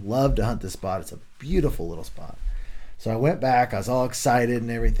 I love to hunt this spot. It's a beautiful little spot. So I went back. I was all excited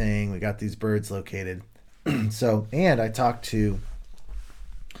and everything. We got these birds located. And I talked to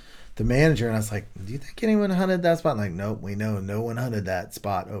the manager, and I was like, do you think anyone hunted that spot? I'm like, nope, we know no one hunted that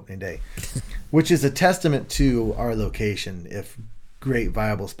spot opening day, which is a testament to our location. If great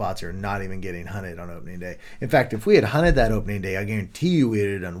viable spots are not even getting hunted on opening day. In fact, if we had hunted that opening day, I guarantee you we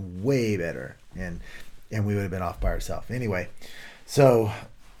would have done way better, and we would have been off by ourselves. Anyway, so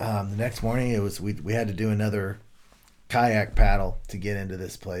the next morning we had to do another kayak paddle to get into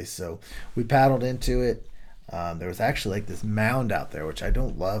this place. So we paddled into it. There was actually like this mound out there, which I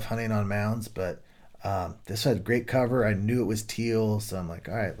don't love hunting on mounds, but this had great cover. I knew it was teal, so I'm like,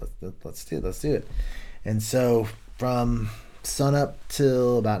 all right, let's do it. And so from sun up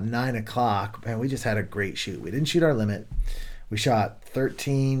till about 9 o'clock, man, we just had a great shoot. We didn't shoot our limit. We shot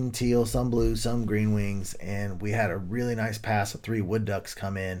 13 teal, some blue, some green wings, and we had a really nice pass of 3 wood ducks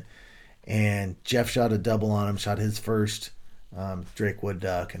come in. And Jeff shot a double on him, shot his first Drake wood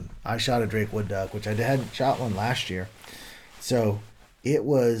duck, and I shot a Drake wood duck, which I hadn't shot one last year. So it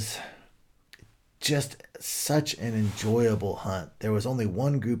was just such an enjoyable hunt. There was only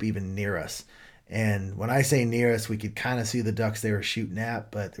one group even near us. And when I say near us, we could kind of see the ducks they were shooting at,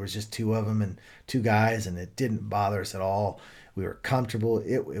 but there was just 2 of them and 2 guys, and it didn't bother us at all. We were comfortable.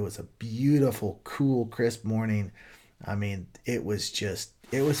 It was a beautiful, cool, crisp morning. I mean, it was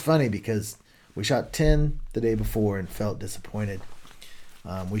funny because we shot 10 the day before and felt disappointed.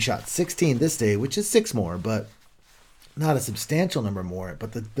 We shot 16 this day, which is 6 more, but not a substantial number more.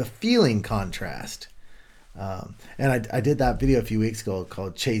 But the feeling contrast. And I did that video a few weeks ago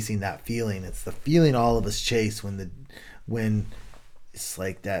called Chasing That Feeling. It's the feeling all of us chase when it's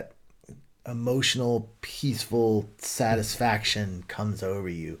like that emotional, peaceful satisfaction comes over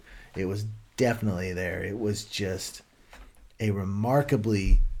you. It was definitely there. It was just a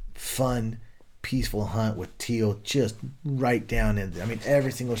remarkably fun, peaceful hunt with teal just right down in. I mean,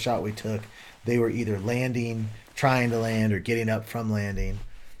 every single shot we took, they were either landing, trying to land, or getting up from landing.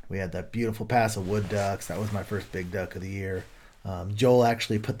 We had that beautiful pass of wood ducks. That was my first big duck of the year. Joel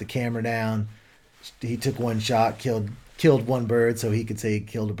actually put the camera down. He took one shot, killed one bird, so he could say he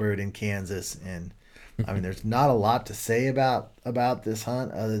killed a bird in Kansas. And I mean, there's not a lot to say about this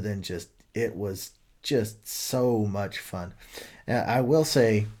hunt other than just it was just so much fun. And I will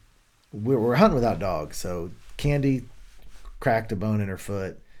say, we're hunting without dogs. So Candy cracked a bone in her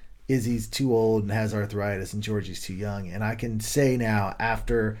foot. Izzy's too old and has arthritis, and Georgie's too young. And I can say now,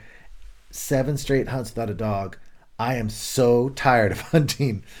 after 7 straight hunts without a dog, I am so tired of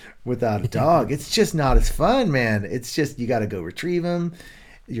hunting without a dog. It's just not as fun, man. It's just, you got to go retrieve them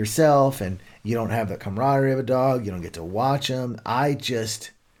yourself, and you don't have the camaraderie of a dog. You don't get to watch them.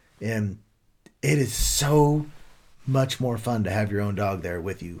 It is so much more fun to have your own dog there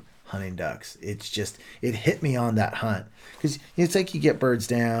with you hunting ducks. It's just, it hit me on that hunt, because it's like you get birds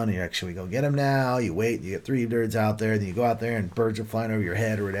down and you're like, should we go get them now? You wait, you get 3 birds out there, then you go out there and birds are flying over your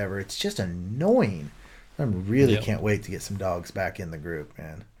head or whatever. It's just annoying. I really can't wait to get some dogs back in the group,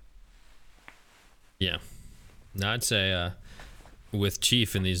 man. Yeah. No, I'd say with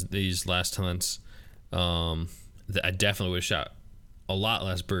Chief in these last hunts, I definitely would have shot a lot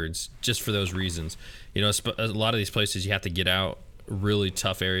less birds just for those reasons. You know, a lot of these places you have to get out really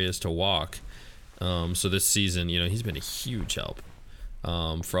tough areas to walk. So this season, you know, he's been a huge help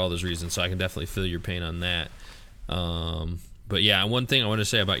for all those reasons. So I can definitely feel your pain on that. But yeah, one thing I want to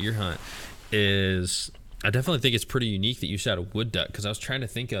say about your hunt is I definitely think it's pretty unique that you shot a wood duck, because I was trying to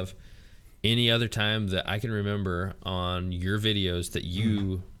think of any other time that I can remember on your videos that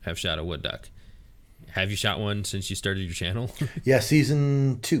you have shot a wood duck. Have you shot one since you started your channel? Yeah,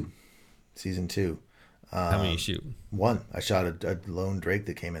 season 2. How many you shoot? 1. I shot a lone drake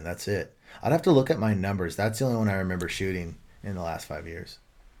that came in. That's it. I'd have to look at my numbers. That's the only one I remember shooting in the last 5 years.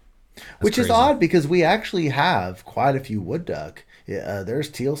 Which is odd, because we actually have quite a few wood duck. There's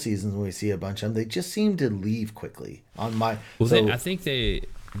teal seasons when we see a bunch of them. They just seem to leave quickly. I think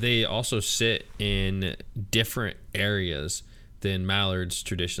they also sit in different areas than mallards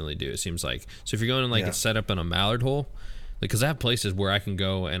traditionally do, it seems like. So if you're going in a setup in a mallard hole, because I have places where I can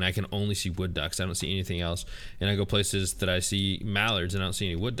go and I can only see wood ducks. I don't see anything else. And I go places that I see mallards and I don't see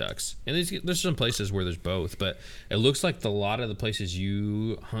any wood ducks. And there's some places where there's both, but it looks like a lot of the places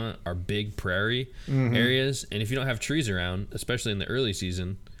you hunt are big prairie areas. And if you don't have trees around, especially in the early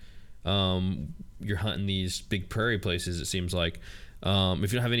season, you're hunting these big prairie places, it seems like.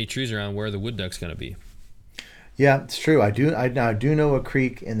 If you don't have any trees around, where are the wood ducks going to be? Yeah, it's true. I do know a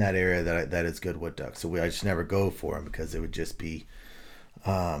creek in that area that is good wood ducks. So I just never go for them because it would just be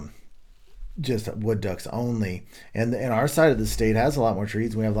just wood ducks only. And our side of the state has a lot more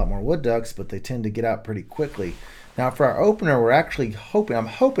trees. We have a lot more wood ducks, but they tend to get out pretty quickly. Now for our opener, we're actually hoping. I'm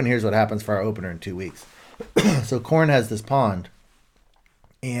hoping here's what happens for our opener in 2 weeks. So Corn has this pond,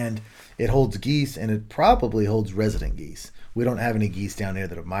 and it holds geese, and it probably holds resident geese. We don't have any geese down here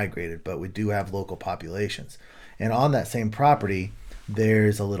that have migrated, but we do have local populations. And on that same property,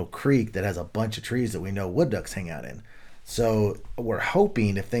 there's a little creek that has a bunch of trees that we know wood ducks hang out in. So we're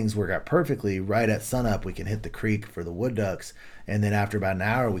hoping if things work out perfectly, right at sunup, we can hit the creek for the wood ducks. And then after about an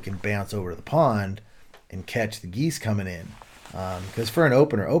hour, we can bounce over to the pond and catch the geese coming in. Because for an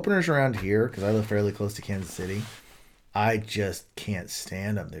openers around here, because I live fairly close to Kansas City, I just can't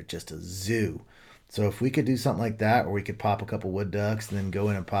stand them. They're just a zoo. So if we could do something like that, or we could pop a couple wood ducks and then go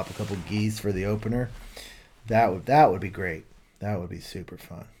in and pop a couple geese for the opener, that would be great. That would be super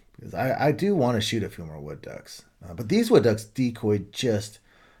fun. Because I do want to shoot a few more wood ducks. But these wood ducks decoyed just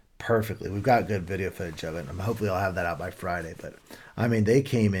perfectly. We've got good video footage of it. And hopefully I'll have that out by Friday. But, I mean, they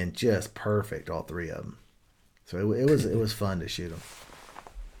came in just perfect, all three of them. So it was fun to shoot them.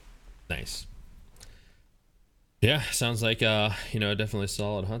 Nice. Yeah, sounds like definitely a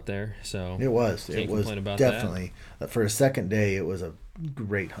solid hunt there. So it was definitely that. For a second day. It was a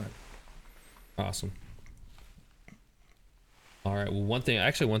great hunt. Awesome. All right. Well, one thing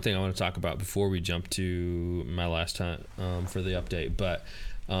I want to talk about before we jump to my last hunt for the update, but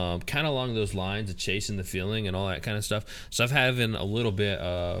kind of along those lines of chasing the feeling and all that kind of stuff. So I've having a little bit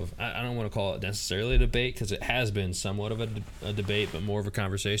of, I don't want to call it necessarily a debate, because it has been somewhat of a debate, but more of a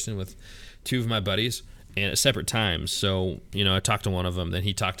conversation with two of my buddies, and at separate times. So, I talked to one of them, then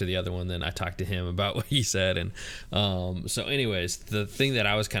he talked to the other one, then I talked to him about what he said. And so anyways, the thing that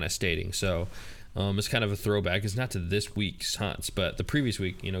I was kind of stating, so it's kind of a throwback. It's not to this week's hunts, but the previous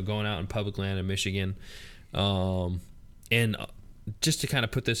week, going out in public land in Michigan. And just to kind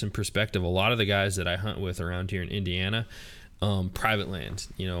of put this in perspective, a lot of the guys that I hunt with around here in Indiana, private land,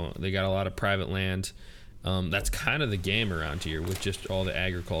 they got a lot of private land. That's kind of the game around here with just all the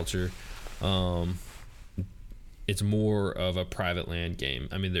agriculture. It's more of a private land game.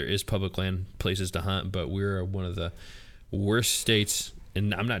 I mean, there is public land places to hunt, but we're one of the worst states,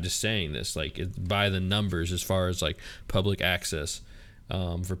 and I'm not just saying this, like by the numbers as far as like public access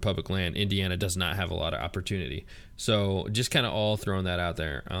for public land. Indiana does not have a lot of opportunity. So just kind of all throwing that out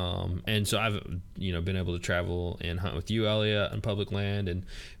there. And so I've, been able to travel and hunt with you, Elliot, on public land, and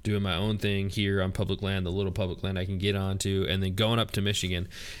doing my own thing here on public land, the little public land I can get onto, and then going up to Michigan.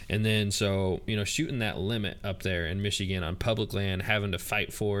 And then so, shooting that limit up there in Michigan on public land, having to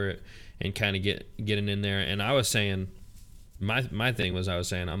fight for it and kind of getting in there. And I was saying, my thing was,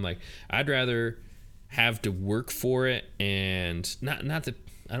 I'm like, I'd rather have to work for it, and not that,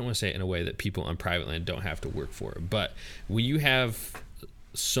 I don't want to say it in a way that people on private land don't have to work for it, but when you have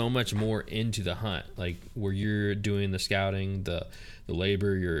so much more into the hunt, like where you're doing the scouting, the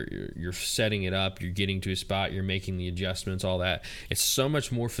labor, you're setting it up, you're getting to a spot, you're making the adjustments, all that, it's so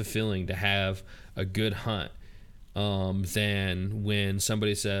much more fulfilling to have a good hunt than when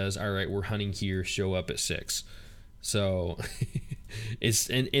somebody says, all right, we're hunting here, show up at 6. So it's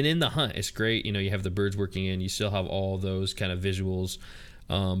and in the hunt, it's great. You have the birds working in, you still have all those kind of visuals.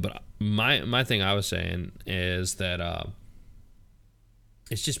 But my thing I was saying is that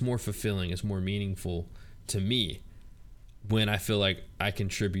it's just more fulfilling. It's more meaningful to me when I feel like I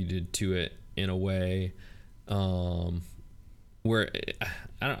contributed to it in a way where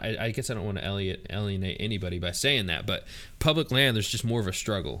I guess I don't want to alienate anybody by saying that, but public land, there's just more of a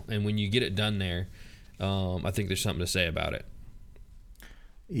struggle. And when you get it done there, I think there's something to say about it.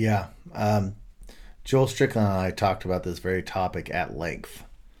 Yeah. Joel Strickland and I talked about this very topic at length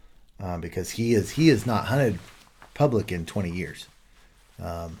because he has not hunted public in 20 years.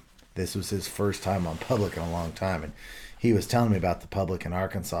 This was his first time on public in a long time. And he was telling me about the public in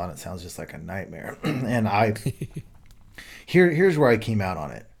Arkansas, and it sounds just like a nightmare. And here's where I came out on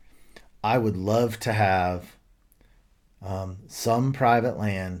it. I would love to have some private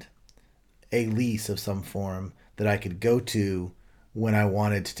land, a lease of some form that I could go to when I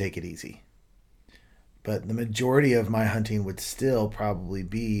wanted to take it easy. But the majority of my hunting would still probably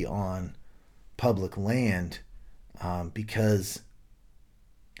be on public land because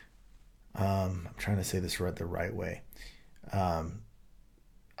I'm trying to say this the right way.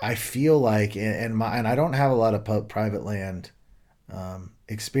 I feel like, and I don't have a lot of private land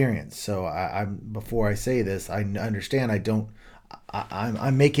experience. So I'm before I say this, I understand.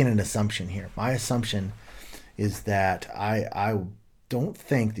 I'm making an assumption here. My assumption is that I don't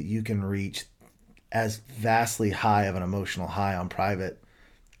think that you can reach as vastly high of an emotional high on private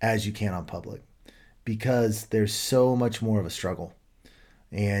as you can on public, because there's so much more of a struggle,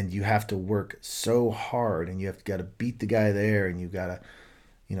 and you have to work so hard, and you have got to beat the guy there, and you got to,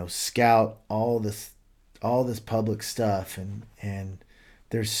 scout all this public stuff, and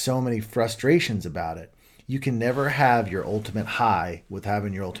there's so many frustrations about it. You can never have your ultimate high with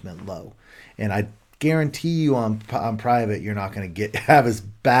having your ultimate low, and I guarantee you on private you're not going to have as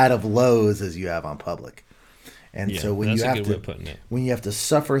bad of lows as you have on public. And so when you have to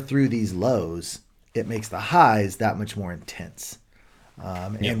suffer through these lows, it makes the highs that much more intense.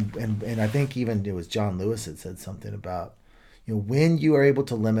 And I think even it was John Lewis that said something about, when you are able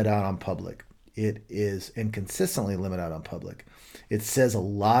to limit out on public, and consistently limit out on public, it says a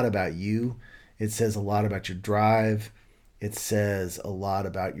lot about you. It says a lot about your drive. It says a lot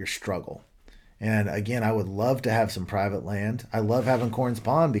about your struggle. And again, I would love to have some private land. I love having Corns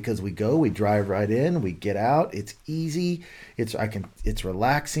Pond because we drive right in, we get out. It's easy. It's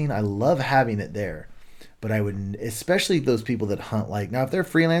relaxing. I love having it there. But I would, especially those people that hunt, now if they're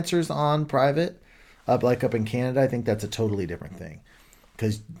freelancers on private, up in Canada, I think that's a totally different thing.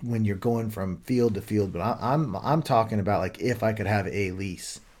 Because when you're going from field to field, but I'm talking about if I could have a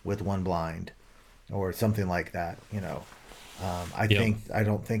lease with one blind, or something like that, I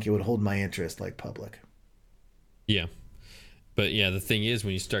don't think it would hold my interest like public. Yeah. But yeah, the thing is,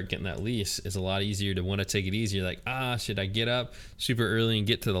 when you start getting that lease, it's a lot easier to want to take it easy. You're like, should I get up super early and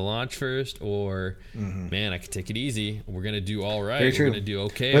get to the launch first? Or, man, I could take it easy. We're going to do all right. We're going to do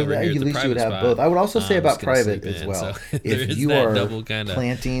okay over here at the private spot. Both. I would also say about private as well. So if you are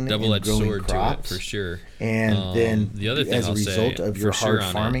planting double-edged sword crops, to it, for sure. And then the other thing as a result of your hard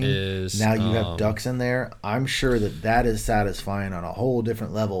farming, now you have ducks in there. I'm sure that is satisfying on a whole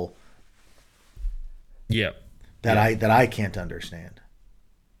different level. Yeah. That I can't understand.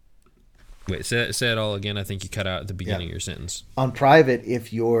 Wait, say it all again. I think you cut out at the beginning of your sentence. On private,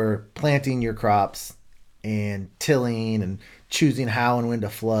 if you're planting your crops and tilling and choosing how and when to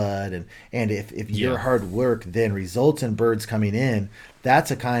flood, and if your hard work then results in birds coming in,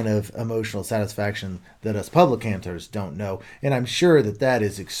 that's a kind of emotional satisfaction that us public hunters don't know. And I'm sure that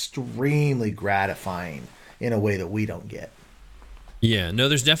is extremely gratifying in a way that we don't get. Yeah, no,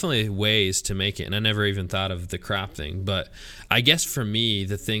 there's definitely ways to make it, and I never even thought of the crop thing. But I guess for me,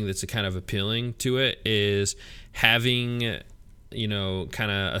 the thing that's kind of appealing to it is having,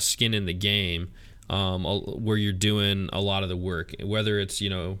 kind of a skin in the game, where you're doing a lot of the work. Whether it's,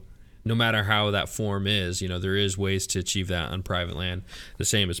 no matter how that form is, there is ways to achieve that on private land, the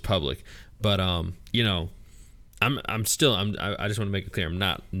same as public. But I just want to make it clear, I'm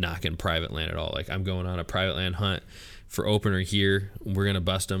not knocking private land at all. I'm going on a private land hunt for opener here. We're gonna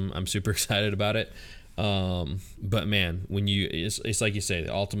bust them. I'm super excited about it. But man, when it's like you say,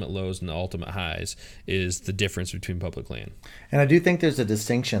 the ultimate lows and the ultimate highs is the difference between public land. And I do think there's a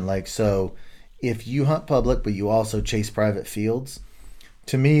distinction. So if you hunt public but you also chase private fields,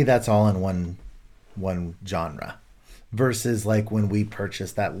 to me that's all in one genre. Versus when we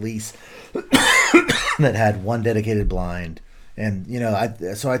purchased that lease that had one dedicated blind, and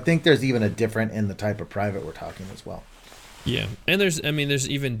so I think there's even a different in the type of private we're talking as well. Yeah, and there's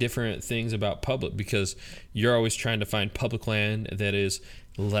even different things about public, because you're always trying to find public land that is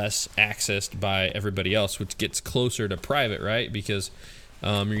less accessed by everybody else, which gets closer to private, right? Because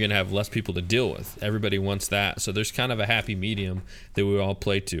you're going to have less people to deal with. Everybody wants that. So there's kind of a happy medium that we all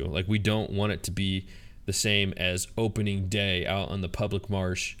play to. We don't want it to be the same as opening day out on the public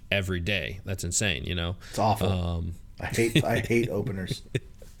marsh every day. That's insane, It's awful. I hate openers.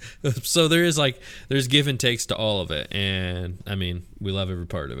 So there's give and takes to all of it, and we love every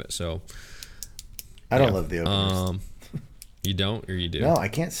part of it. So I don't love the openers. You don't, or you do? No, I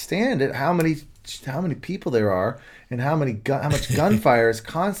can't stand it. How many people there are, and how much gunfire is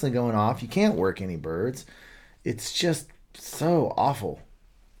constantly going off. You can't work any birds. It's just so awful.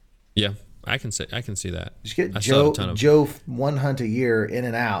 Yeah, I can see that. Just get Joe one hunt a year in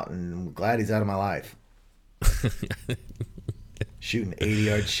and out, and I'm glad he's out of my life. Shooting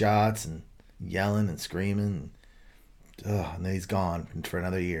 80-yard shots and yelling and screaming. And then he's gone for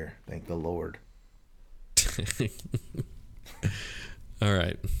another year. Thank the Lord. All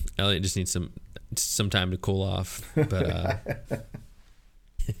right. Elliot just needs some time to cool off. But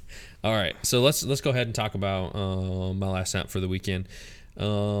All right, so let's go ahead and talk about my last hunt for the weekend.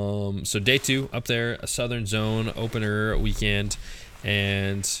 So day 2 up there, a southern zone opener weekend,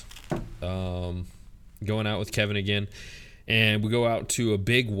 and going out with Kevin again, and we go out to a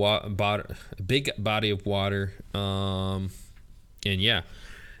big body of water, and yeah,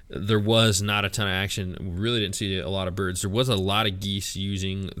 there was not a ton of action. We really didn't see a lot of birds. There was a lot of geese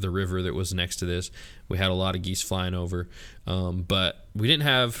using the river that was next to this. We had a lot of geese flying over, but we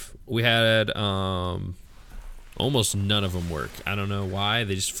had almost none of them work. I don't know why.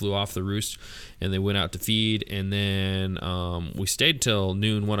 They just flew off the roost and they went out to feed, and then we stayed till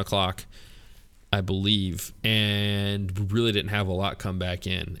noon, 1 o'clock, I believe, and we really didn't have a lot come back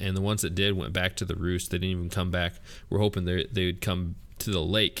in. And the ones that did went back to the roost. They didn't even come back. We're hoping they would come to the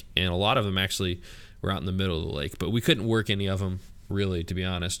lake, and a lot of them actually were out in the middle of the lake, but we couldn't work any of them, really, to be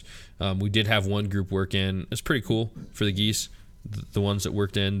honest. We did have one group work in. It's pretty cool for the geese. The ones that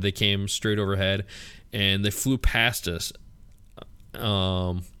worked in, they came straight overhead, and they flew past us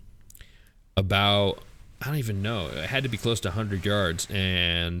about, I don't even know, it had to be close to 100 yards,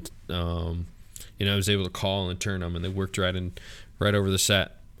 and I was able to call and turn them, and they worked right over the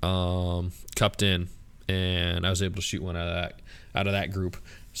set, cupped in, and I was able to shoot one out of that group.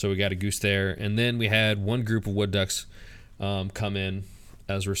 So we got a goose there, and then we had one group of wood ducks come in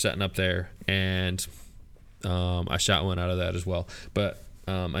as we're setting up there, and I shot one out of that as well. But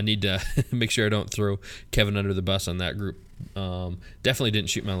I need to make sure I don't throw Kevin under the bus on that group. Definitely didn't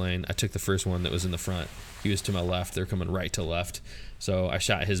shoot my lane. I took the first one that was in the front. He was to my left. They're coming right to left. So I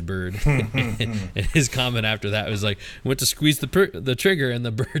shot his bird. And his comment after that was like, went to squeeze the trigger, and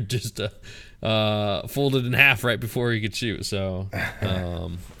the bird just folded in half right before he could shoot. So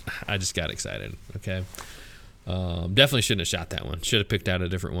I just got excited. Okay. Definitely shouldn't have shot that one. Should have picked out a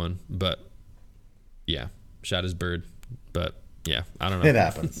different one. But yeah, shot his bird. But yeah, I don't know. It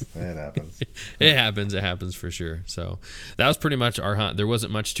happens. It happens for sure. So that was pretty much our hunt. There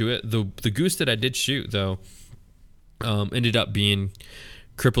wasn't much to it. The goose that I did shoot, though, ended up being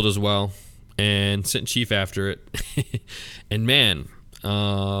crippled as well, and sent Chief after it. And man,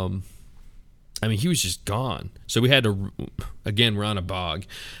 he was just gone. So we had to, again, we're on a bog.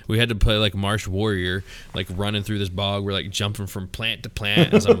 We had to play like Marsh Warrior, like running through this bog. We're like jumping from plant to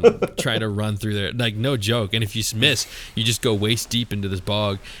plant as I'm trying to run through there. Like, no joke. And if you miss, you just go waist deep into this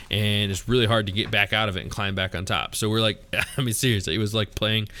bog, and it's really hard to get back out of it and climb back on top. So we're like, seriously, it was like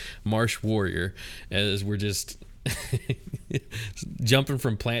playing Marsh Warrior as we're just jumping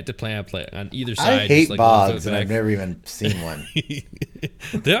from plant to plant on either side. I hate just like bogs, and I've never even seen one.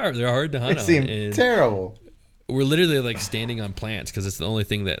 They're hard to hunt on. They seem terrible. We're literally like standing on plants because it's the only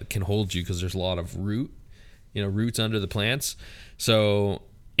thing that can hold you, because there's a lot of roots under the plants. So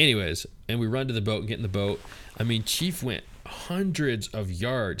anyways, and we run to the boat and get in the boat. Chief went hundreds of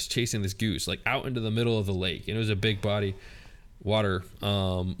yards chasing this goose, like out into the middle of the lake. And it was a big body water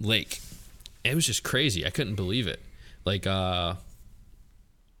lake. It was just crazy. I couldn't believe it. Like, I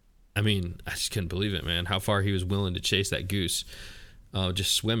just couldn't believe it, man, how far he was willing to chase that goose.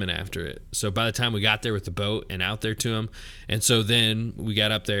 Just swimming after it. So by the time we got there with the boat and out there to him, and so then we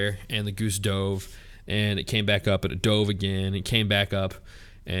got up there and the goose dove, and it came back up, and it dove again, it came back up,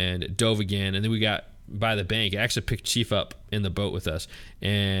 and it dove again, and then we got by the bank. It actually picked Chief up in the boat with us,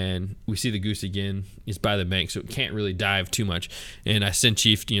 and we see the goose again. He's by the bank, so it can't really dive too much. And I send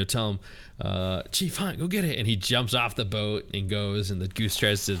Chief, tell him, Chief, hunt, go get it. And he jumps off the boat and goes, and the goose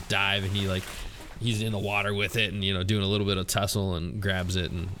tries to dive, and he's in the water with it, and doing a little bit of tussle, and grabs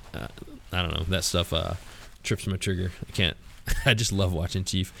it, and I don't know, that stuff trips my trigger. I can't. I just love watching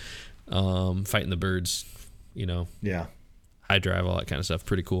Chief fighting the birds. Yeah, high drive, all that kind of stuff.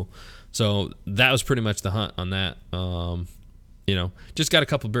 Pretty cool. So that was pretty much the hunt on that. Just got a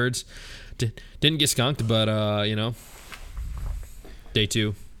couple birds. Didn't get skunked, but day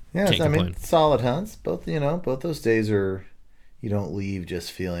 2. Yeah, can't complain. Solid hunts. Both those days are. You don't leave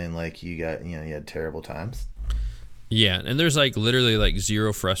just feeling like you had terrible times. Yeah, and there's like literally like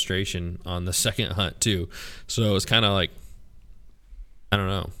zero frustration on the second hunt too. So it's kind of like, I don't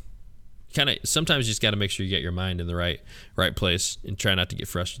know. Sometimes you just got to make sure you get your mind in the right place and try not to get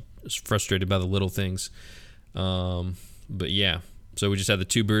frustrated by the little things. But yeah, so we just had the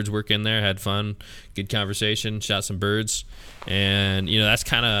 2 birds work in there, had fun, good conversation, shot some birds, and that's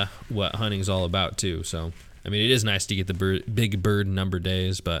kind of what hunting's all about too. So. It is nice to get the big bird number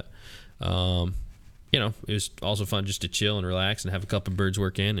days, but, it was also fun just to chill and relax and have a couple of birds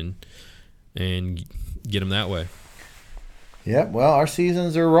work in and get them that way. Yeah, well, our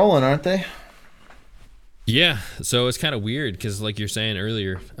seasons are rolling, aren't they? Yeah, so it's kind of weird because, like you're saying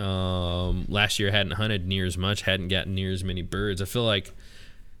earlier, last year I hadn't hunted near as much, hadn't gotten near as many birds. I feel like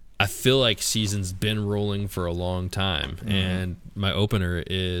I feel like season's been rolling for a long time, and my opener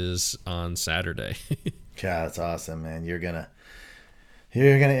is on Saturday. Yeah, that's awesome, man. You're gonna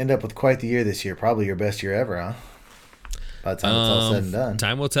end up with quite the year this year. Probably your best year ever, huh? By the time it's all said and done.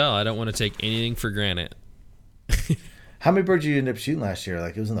 Time will tell. I don't want to take anything for granted. How many birds did you end up shooting last year?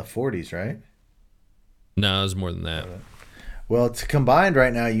 Like, it was in the 40s, right? No, it was more than that. Well, it's combined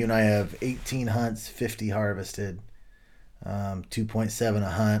right now. You and I have 18 hunts, 50 harvested, 2.7 a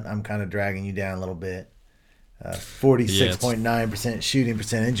hunt. I'm kind of dragging you down a little bit. 46.9% shooting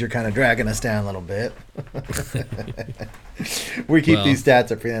percentage. You're kind of dragging us down a little bit. We keep these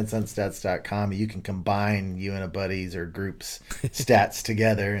stats at freelandsunstats.com. You can combine you and a buddy's or group's stats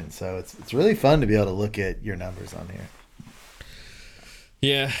together, and so it's really fun to be able to look at your numbers on here.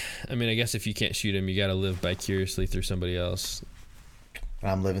 Yeah, I mean, I guess if you can't shoot them, you got to live vicariously through somebody else.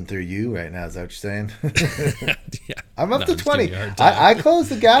 I'm living through you right now. Is that what you're saying? Yeah, I'm up to 20. I closed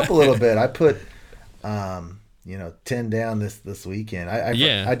the gap a little bit. I put, 10 down this weekend.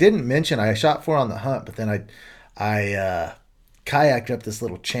 I didn't mention I shot 4 on the hunt, but then I kayaked up this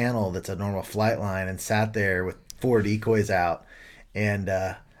little channel that's a normal flight line and sat there with 4 decoys out, and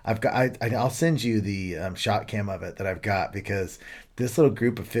I'll send you the shot cam of it that I've got, because this little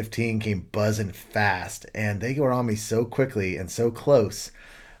group of 15 came buzzing fast, and they were on me so quickly and so close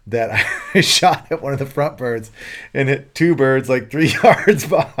that I shot at one of the front birds and hit 2 birds like 3 yards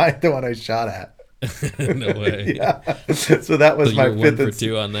behind the one I shot at. No way. Yeah. So that was my 5th and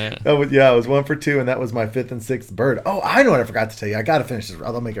 2 on that. I was 1 for 2, and that was my 5th and 6th bird. Oh, I know what I forgot to tell you. I got to finish this.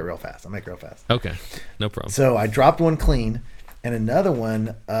 I'll make it real fast. Okay, no problem. So I dropped one clean, and another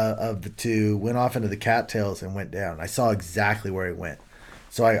one of the 2 went off into the cattails and went down. I saw exactly where he went.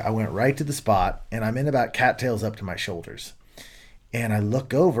 So I went right to the spot, and I'm in about cattails up to my shoulders. And I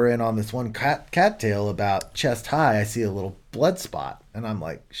look over, and on this one cattail about chest high, I see a little blood spot. And I'm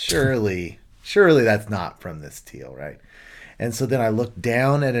like, surely that's not from this teal, right? And so then I looked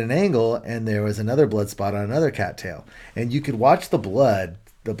down at an angle, and there was another blood spot on another cattail. And you could watch the blood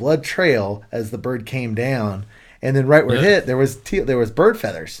trail as the bird came down. And then right where it hit, there was bird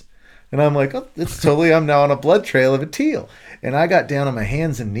feathers. And I'm like, I'm now on a blood trail of a teal. And I got down on my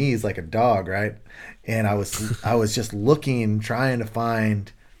hands and knees like a dog, right? And I was just looking, trying to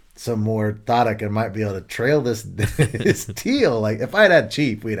find some more, thought I might be able to trail this teal. Like, if I'd had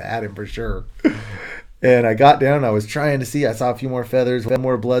Chief, we'd have had him for sure. And I got down, I was trying to see, I saw a few more feathers, one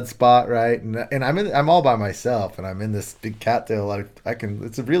more blood spot, right? And I'm all by myself, and I'm in this big cattail.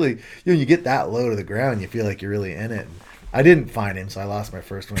 It's a really, you get that low to the ground, you feel like you're really in it. And I didn't find him, so I lost my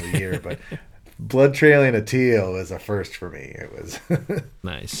first one of the year, but blood trailing a teal was a first for me. It was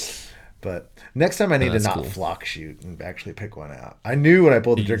nice. But next time I need to not flock shoot and actually pick one out. I knew when I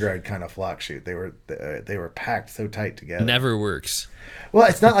pulled the trigger I'd kind of flock shoot. They were packed so tight together. Never works. Well,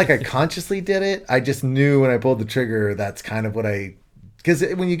 it's not like I consciously did it. I just knew when I pulled the trigger that's kind of what because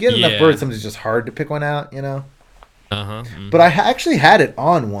when you get enough birds, sometimes it's just hard to pick one out, you know. Mm-hmm. But I actually had it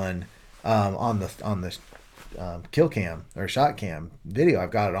on one on the kill cam or shot cam video. I've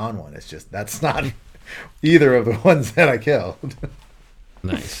got it on one. It's just that's not either of the ones that I killed.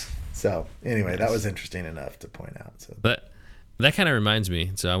 Nice. So anyway, that was interesting enough to point out. So that kind of reminds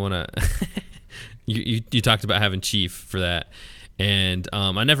me. So I want to. you talked about having Chief for that, and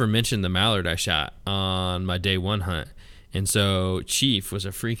I never mentioned the mallard I shot on my day 1 hunt, and so Chief was a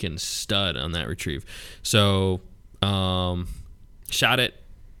freaking stud on that retrieve. So shot it,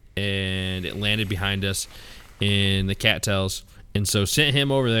 and it landed behind us in the cattails. And so sent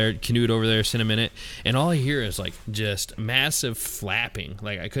him over there, canoed over there, sent him in it, and all I hear is like just massive flapping.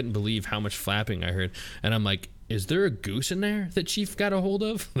 Like I couldn't believe how much flapping I heard, and I'm like, "Is there a goose in there that Chief got a hold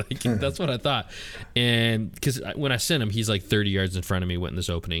of?" Like that's what I thought. And because when I sent him, he's like 30 yards in front of me, went in this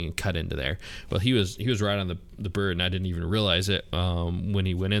opening and cut into there. Well, he was right on the bird, and I didn't even realize it when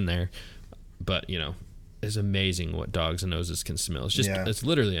he went in there. But it's amazing what dogs and noses can smell. It's just it's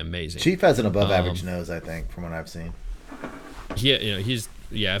literally amazing. Chief has an above average nose, I think, from what I've seen.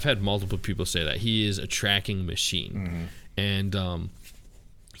 Yeah, I've had multiple people say that. He is a tracking machine. Mm-hmm. And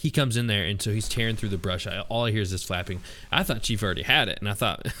he comes in there, and so he's tearing through the brush. All I hear is this flapping. I thought Chief already had it, and I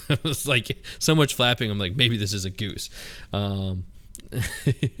thought it was like so much flapping. I'm like, maybe this is a goose. But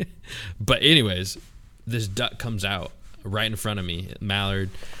anyways, this duck comes out right in front of me, mallard,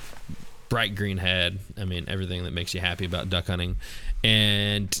 bright green head. I mean, everything that makes you happy about duck hunting.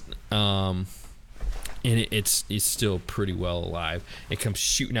 And it's still pretty well alive. It comes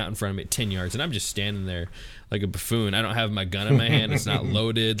shooting out in front of me at 10 yards, and I'm just standing there like a buffoon. I don't have my gun in my hand. It's not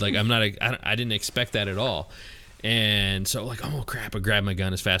loaded. Like I didn't expect that at all. And so like, oh crap, I grab my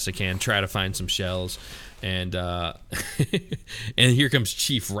gun as fast as I can, try to find some shells. And and here comes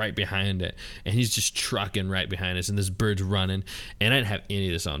Chief right behind it, and he's just trucking right behind us, and this bird's running, and I didn't have any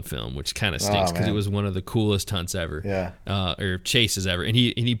of this on film, which kind of stinks because it was one of the coolest hunts ever, or chases ever.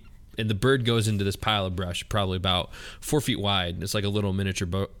 And the bird goes into this pile of brush, probably about 4 feet wide. It's like a little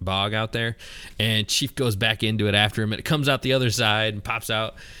miniature bog out there. And Chief goes back into it after him. And it comes out the other side and pops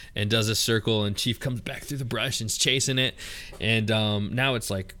out and does a circle. And Chief comes back through the brush and is chasing it. And now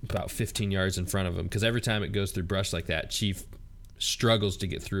it's like about 15 yards in front of him. Because every time it goes through brush like that, Chief struggles to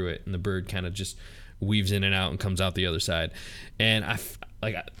get through it. And the bird kind of just weaves in and out and comes out the other side. And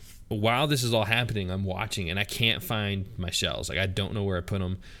while this is all happening, I'm watching. And I can't find my shells. Like, I don't know where I put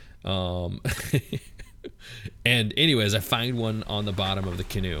them. And anyways, I find one on the bottom of the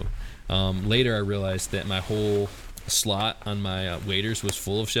canoe. Later I realized that my whole slot on my waders was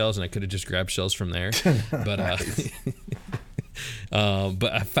full of shells, and I could have just grabbed shells from there. But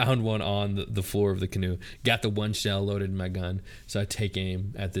but I found one on the floor of the canoe, got the one shell loaded in my gun, so I take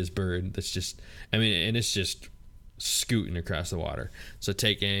aim at this bird that's just, and it's just scooting across the water. So I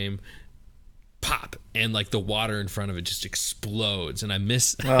take aim, pop, and like the water in front of it just explodes, and I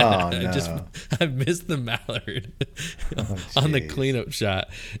miss I missed the mallard on the cleanup shot.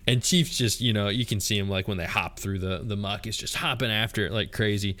 And Chief's just, you can see him like when they hop through the muck, it's just hopping after it like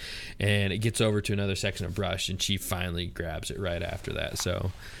crazy, and it gets over to another section of brush, and Chief finally grabs it right after that.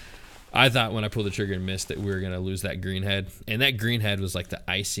 So I thought when I pulled the trigger and missed that we were going to lose that greenhead. And that greenhead was like the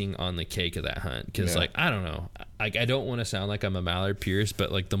icing on the cake of that hunt. Because, I don't know. I don't want to sound like I'm a mallard purist,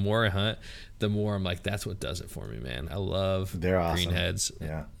 but, like, the more I hunt, the more I'm like, that's what does it for me, man. I love greenheads.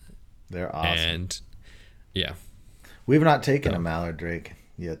 Yeah. They're awesome. And, yeah. We've not taken a mallard drake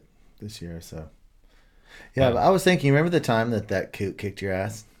yet this year, so. Yeah, I was thinking, remember the time that coot kicked your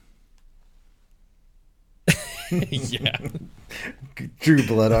ass? Yeah. Drew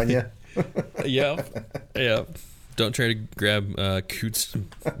blood on you. Yeah. Don't try to grab coots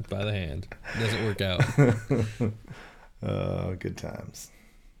by the hand. It doesn't work out. Oh, good times.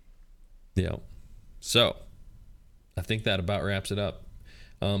 Yeah. So, I think that about wraps it up.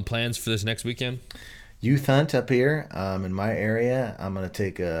 Plans for this next weekend? Youth hunt up here in my area. I'm going to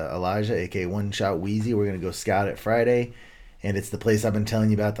take Elijah, a.k.a. One Shot Wheezy. We're going to go scout it Friday. And it's the place I've been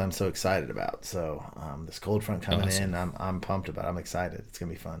telling you about that I'm so excited about. So this cold front coming in, I'm pumped about it. I'm excited. It's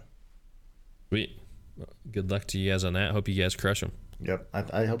going to be fun. Sweet. Well, good luck to you guys on that. Hope you guys crush them. Yep.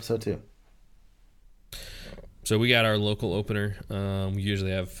 I hope so too. So we got our local opener. We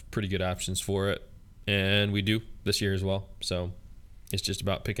usually have pretty good options for it. And we do this year as well. So it's just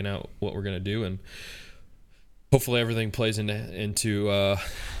about picking out what we're going to do. And hopefully everything plays into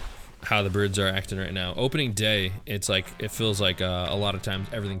how the birds are acting right now. Opening day, it feels like a lot of times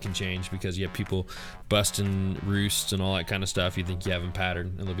everything can change because you have people busting roosts and all that kind of stuff. You think you have them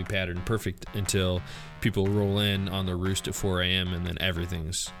patterned, and they'll be patterned perfect until people roll in on the roost at 4 a.m. and then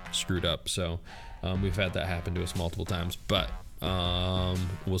everything's screwed up. So we've had that happen to us multiple times, but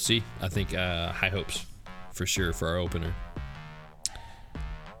we'll see. I think high hopes for sure for our opener.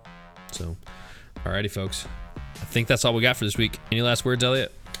 So, alrighty, folks. I think that's all we got for this week. Any last words,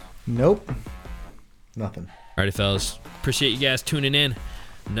 Elliot? Nope. Nothing. Alrighty, fellas. Appreciate you guys tuning in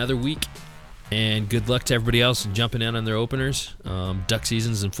another week. And good luck to everybody else jumping in on their openers. Duck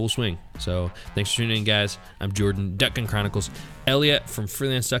season's in full swing. So thanks for tuning in, guys. I'm Jordan, Duck Gun Chronicles. Elliot from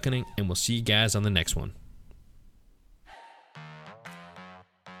Freelance Duck Hunting, and we'll see you guys on the next one.